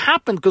would have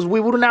happened, because we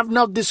wouldn't have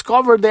not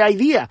discovered the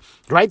idea,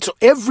 right? So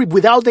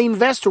without the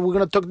investor, we're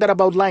going to talk that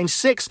about line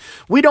 6.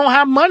 We don't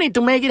have money to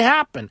make it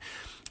happen.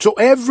 So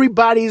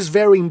everybody is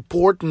very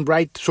important,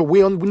 right? So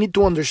we need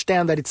to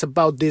understand that it's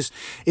about this.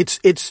 It's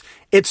a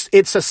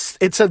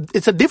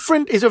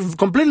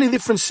completely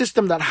different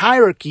system than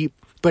hierarchy,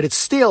 but it's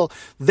still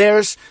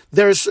there's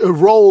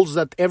roles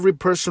that every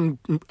person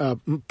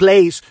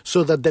plays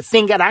so that the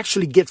thing can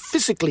actually get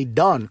physically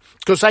done.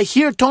 Because I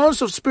hear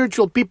tons of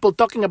spiritual people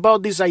talking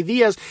about these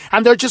ideas,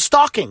 and they're just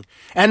talking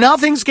and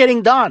nothing's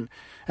getting done.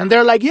 And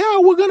they're like, yeah,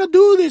 we're going to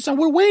do this, and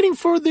we're waiting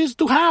for this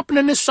to happen,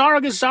 and the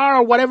Sargasar,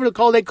 or whatever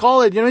they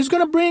call it, he's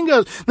going to bring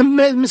us, the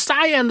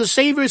Messiah and the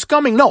Savior is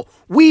coming. No,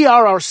 we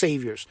are our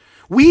Saviors.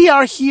 We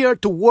are here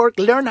to work,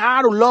 learn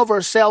how to love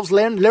ourselves,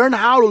 learn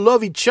how to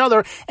love each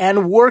other,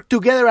 and work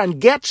together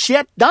and get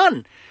shit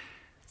done.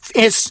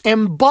 It's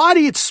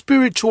embodied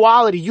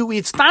spirituality.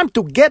 It's time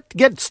to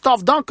get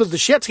stuff done, because the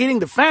shit's hitting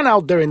the fan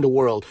out there in the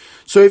world.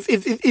 So if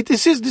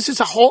this is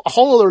a whole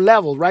other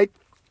level, right?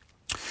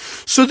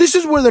 So this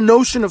is where the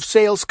notion of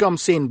sales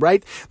comes in,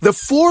 right? The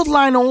fourth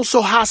line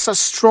also has a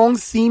strong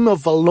theme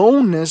of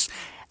aloneness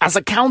as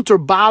a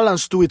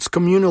counterbalance to its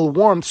communal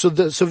warmth. So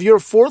if you're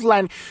a fourth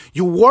line,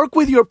 you work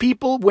with your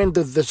people when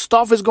the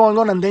stuff is going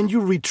on, and then you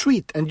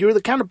retreat. And you're the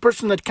kind of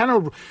person that kind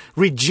of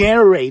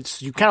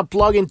regenerates. You kind of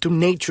plug into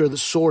nature, the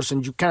source,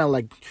 and you kind of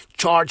like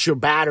charge your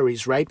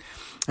batteries, right?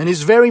 And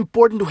it's very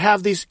important to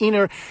have this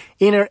inner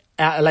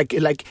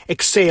like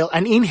exhale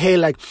and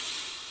inhale,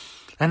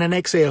 and then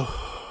exhale.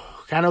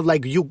 Kind of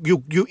like you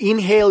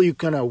inhale, you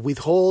kind of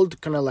withhold,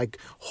 kind of like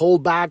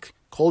hold back,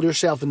 hold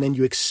yourself, and then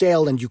you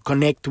exhale and you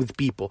connect with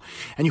people.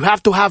 And you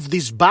have to have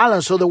this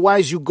balance,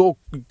 otherwise you go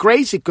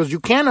crazy, because you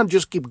cannot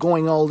just keep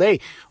going all day.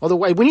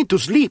 Otherwise, we need to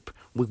sleep.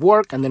 We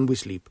work and then we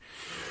sleep.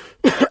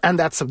 And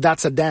that's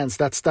a dance.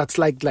 That's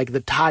like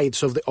the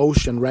tides of the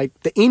ocean, right?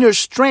 The inner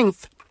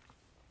strength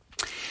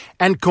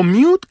and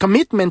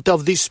commitment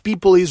of these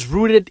people is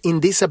rooted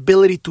in this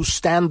ability to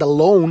stand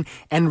alone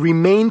and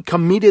remain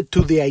committed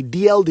to the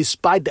ideal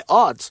despite the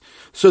odds.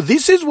 So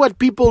this is what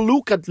people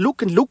look at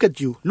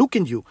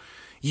you.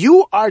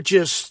 You are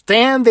just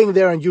standing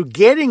there and you're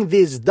getting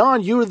this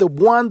done. You're the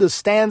one that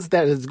stands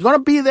there. It's going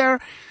to be there.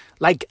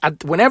 Like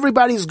when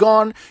everybody's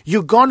gone,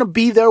 you're going to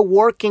be there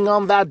working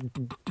on that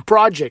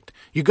project.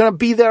 You're going to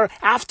be there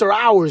after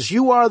hours.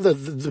 You are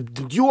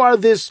you are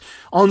this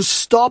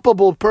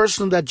unstoppable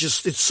person that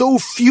just, it's so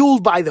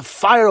fueled by the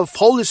fire of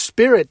Holy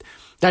Spirit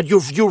that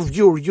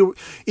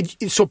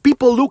so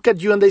people look at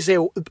you and they say,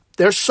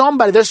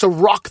 there's a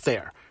rock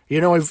there.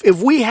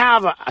 If we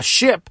have a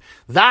ship,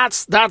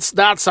 that's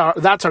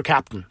our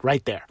captain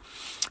right there.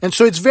 And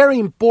so it's very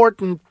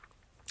important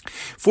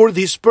for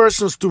these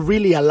persons to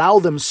really allow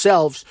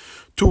themselves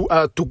to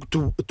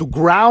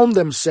ground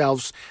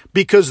themselves,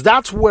 because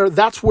that's where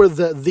their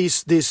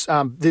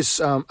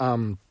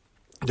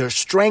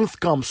strength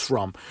comes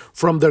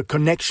from their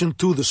connection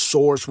to the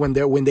source. When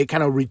they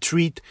kind of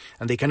retreat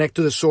and they connect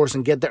to the source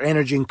and get their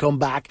energy and come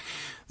back.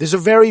 These are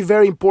very,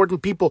 very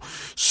important people.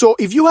 So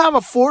if you have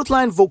a fourth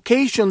line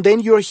vocation, then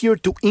you're here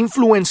to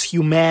influence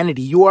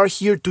humanity. You are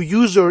here to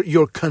use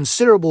your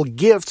considerable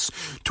gifts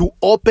to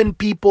open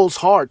people's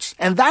hearts.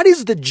 And that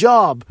is the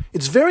job.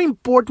 It's very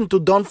important to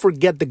don't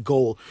forget the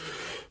goal.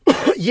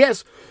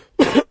 Yes,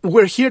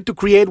 we're here to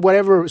create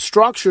whatever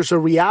structures or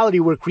reality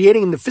we're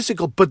creating in the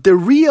physical, but the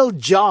real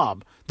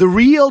job, the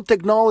real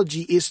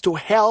technology is to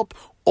help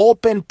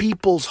open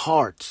people's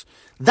hearts.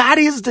 That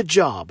is the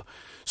job.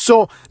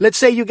 So let's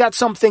say you got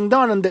something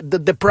done, and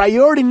the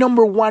priority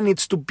number one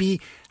needs to be,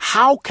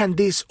 how can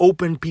this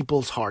open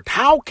people's heart?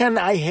 How can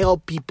I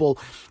help people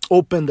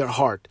open their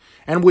heart?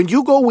 And when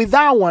you go with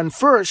that one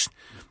first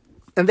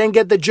and then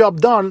get the job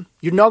done,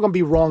 you're not going to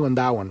be wrong on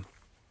that one.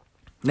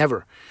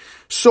 Never.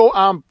 So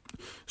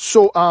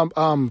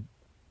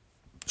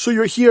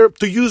you're here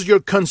to use your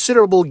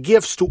considerable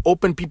gifts to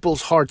open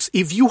people's hearts.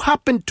 If you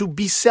happen to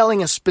be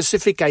selling a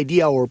specific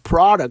idea or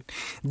product,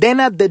 then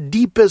at the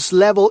deepest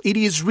level, it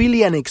is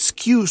really an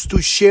excuse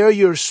to share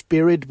your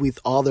spirit with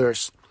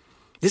others.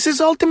 This is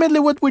ultimately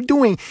what we're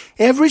doing.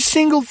 Every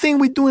single thing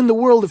we do in the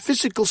world, the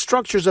physical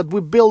structures that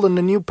we build in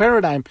the new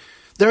paradigm,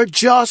 they're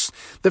just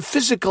the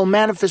physical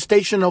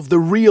manifestation of the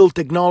real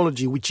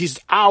technology, which is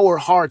our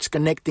hearts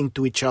connecting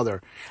to each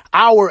other,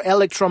 our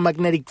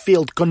electromagnetic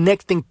field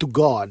connecting to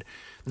God.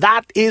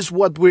 That is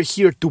what we're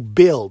here to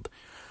build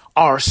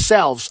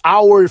ourselves,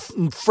 our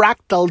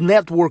fractal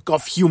network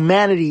of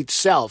humanity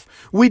itself.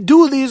 We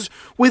do this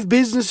with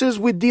businesses,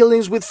 with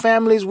dealings, with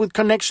families, with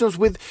connections,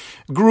 with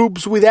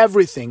groups, with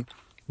everything.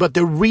 But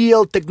the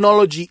real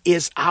technology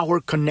is our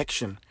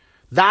connection.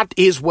 That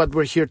is what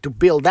we're here to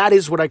build. That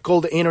is what I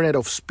call the Internet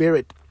of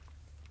Spirit.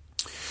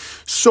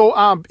 So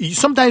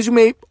sometimes you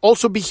may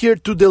also be here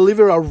to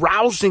deliver a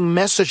rousing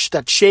message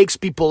that shakes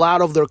people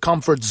out of their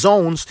comfort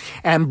zones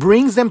and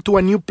brings them to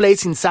a new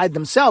place inside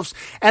themselves.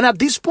 And at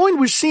this point,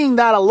 we're seeing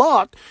that a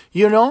lot,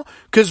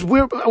 because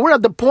we're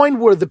at the point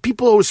where the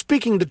people who are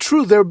speaking the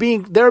truth, they're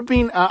being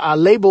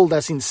labeled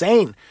as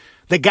insane.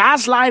 The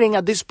gaslighting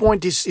at this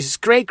point is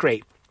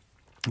cray-cray,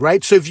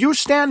 right? So if you're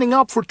standing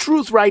up for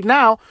truth right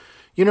now,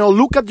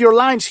 look at your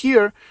lines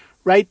here,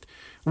 right?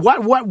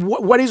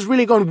 What is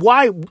really going,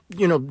 why,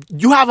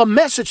 you have a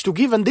message to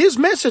give, and this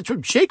message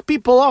would shake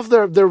people off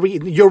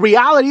your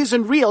reality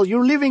isn't real.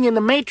 You're living in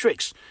the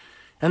matrix.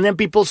 And then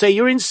people say,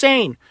 you're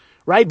insane,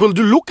 right? But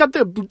look at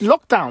the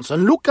lockdowns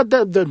and look at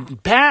the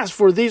pass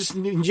for this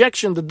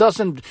injection that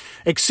doesn't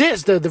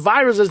exist. The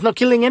virus is not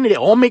killing any.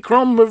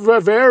 Omicron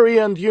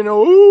variant,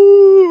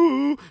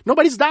 ooh,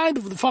 nobody's died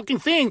of the fucking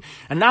thing.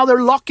 And now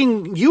they're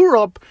locking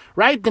Europe,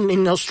 right? And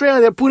in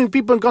Australia, they're putting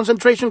people in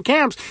concentration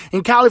camps.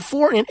 In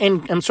California,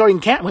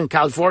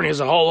 California is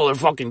a whole other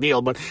fucking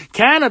deal, but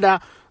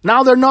Canada,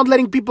 now they're not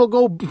letting people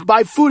go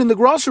buy food in the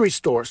grocery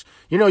stores.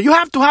 You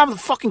have to have the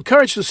fucking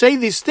courage to say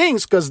these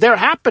things because they're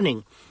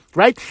happening,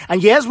 right?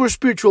 And yes, we're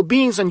spiritual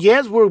beings, and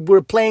yes,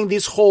 we're playing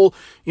this whole,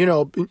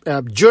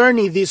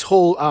 journey, this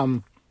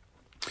whole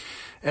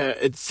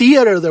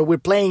theater that we're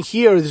playing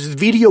here, this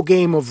video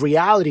game of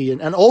reality,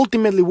 and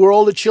ultimately we're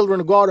all the children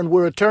of God, and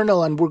we're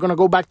eternal, and we're going to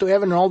go back to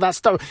heaven and all that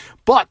stuff.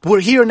 But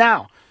we're here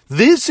now.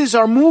 This is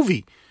our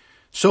movie.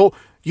 So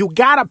you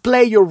gotta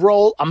play your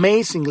role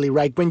amazingly,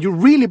 right? When you're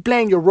really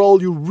playing your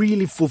role, you're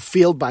really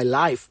fulfilled by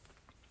life.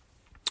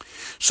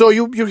 So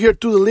you're here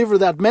to deliver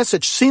that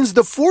message. Since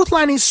the fourth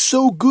line is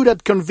so good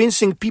at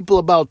convincing people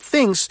about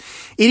things,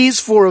 it is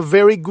for a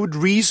very good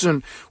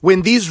reason.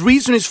 When this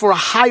reason is for a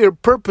higher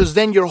purpose,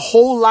 then your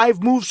whole life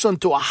moves on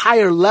to a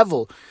higher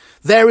level.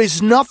 There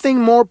is nothing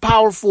more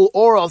powerful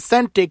or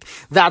authentic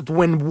that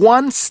when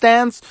one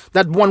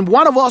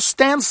of us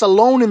stands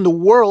alone in the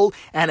world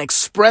and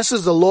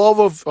expresses the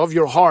love of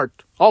your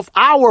heart, of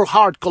our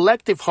heart,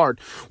 collective heart,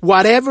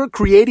 whatever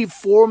creative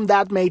form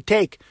that may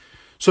take.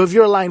 So if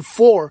you're line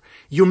 4,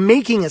 you're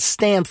making a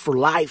stand for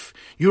life.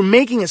 You're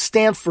making a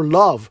stand for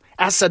love.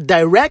 As a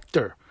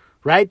director,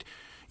 right?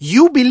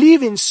 You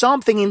believe in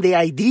something, in the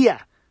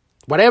idea.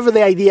 Whatever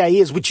the idea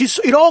is,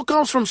 it all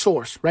comes from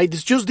source, right?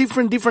 It's just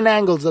different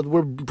angles that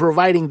we're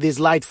providing this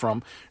light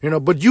from,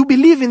 but you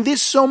believe in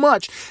this so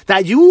much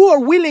that you are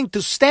willing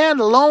to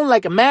stand alone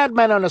like a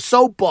madman on a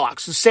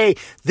soapbox to say,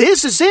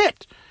 this is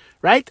it,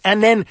 right?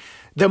 And then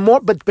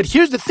but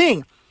here's the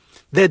thing.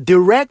 The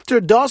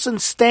director doesn't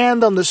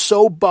stand on the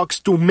soapbox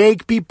to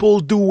make people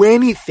do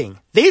anything.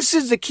 This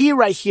is the key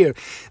right here.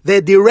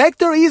 The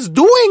director is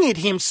doing it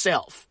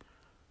himself.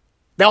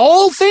 The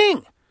whole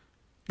thing.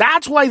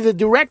 That's why the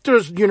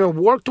directors,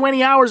 work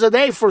 20 hours a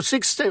day for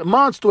 6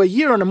 months to a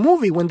year on a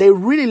movie when they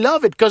really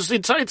love it, because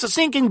it's a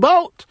sinking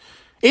boat.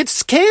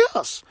 It's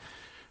chaos,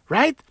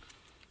 right?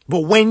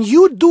 But when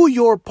you do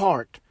your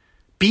part,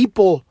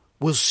 people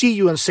will see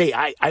you and say,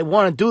 I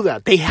want to do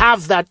that. They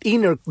have that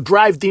inner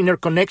drive, the inner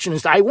connection.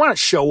 I want to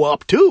show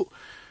up too.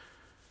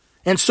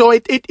 And so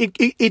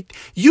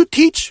you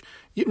teach,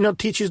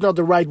 teach is not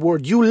the right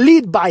word. You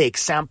lead by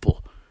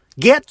example.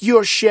 Get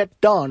your shit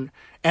done.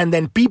 And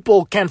then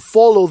people can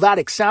follow that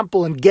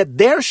example and get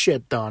their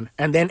shit done.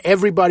 And then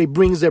everybody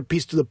brings their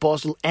piece to the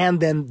puzzle,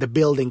 and then the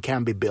building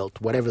can be built,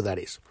 whatever that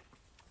is.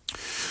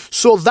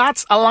 So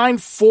that's a line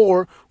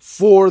 4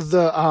 for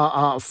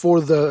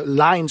the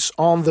lines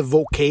on the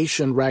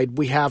vocation, right?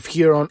 We have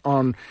here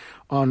on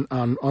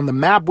the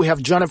map, we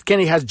have John F.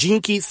 Kennedy has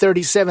Gene Key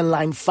 37,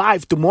 line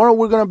 5. Tomorrow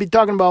we're going to be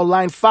talking about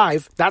line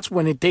 5. That's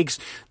when it takes,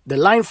 the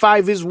line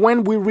 5 is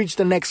when we reach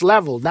the next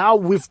level. Now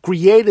we've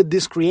created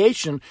this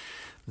creation.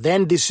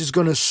 Then this is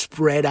going to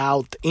spread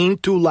out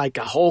into like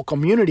a whole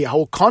community, a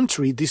whole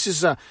country. This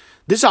is a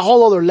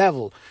whole other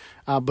level.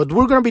 But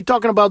we're going to be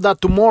talking about that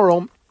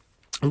tomorrow.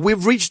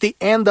 We've reached the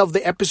end of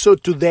the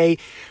episode today.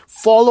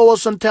 Follow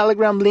us on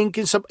Telegram. Link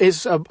is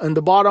in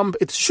the bottom.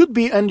 It should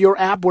be in your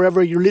app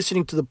wherever you're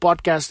listening to the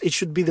podcast. It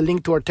should be the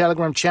link to our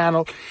Telegram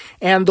channel,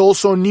 and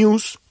also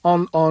news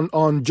on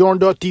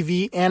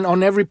Jorn.tv, and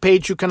on every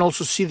page you can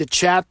also see the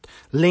chat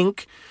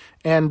link.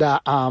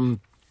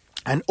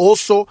 And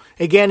also,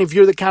 again, if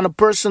you're the kind of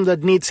person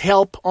that needs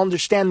help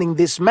understanding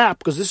this map,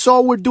 because this is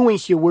all we're doing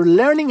here, we're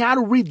learning how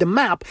to read the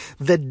map,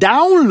 the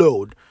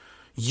download,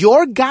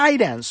 your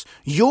guidance,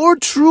 your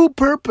true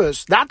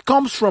purpose, that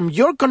comes from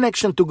your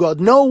connection to God.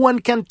 No one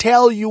can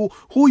tell you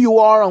who you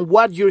are and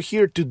what you're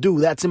here to do.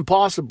 That's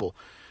impossible.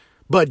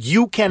 But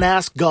you can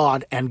ask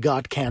God, and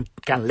God can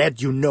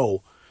let you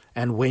know.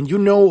 And when you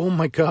know, oh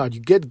my God, you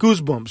get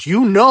goosebumps.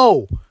 You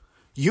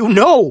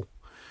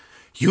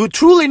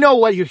truly know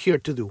what you're here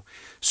to do.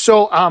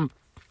 So,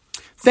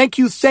 thank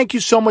you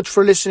so much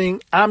for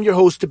listening. I'm your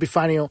host,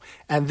 Epifanio,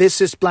 and this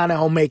is Planet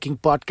Homemaking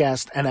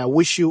Podcast, and I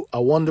wish you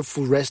a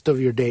wonderful rest of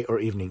your day or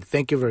evening.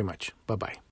 Thank you very much. Bye-bye.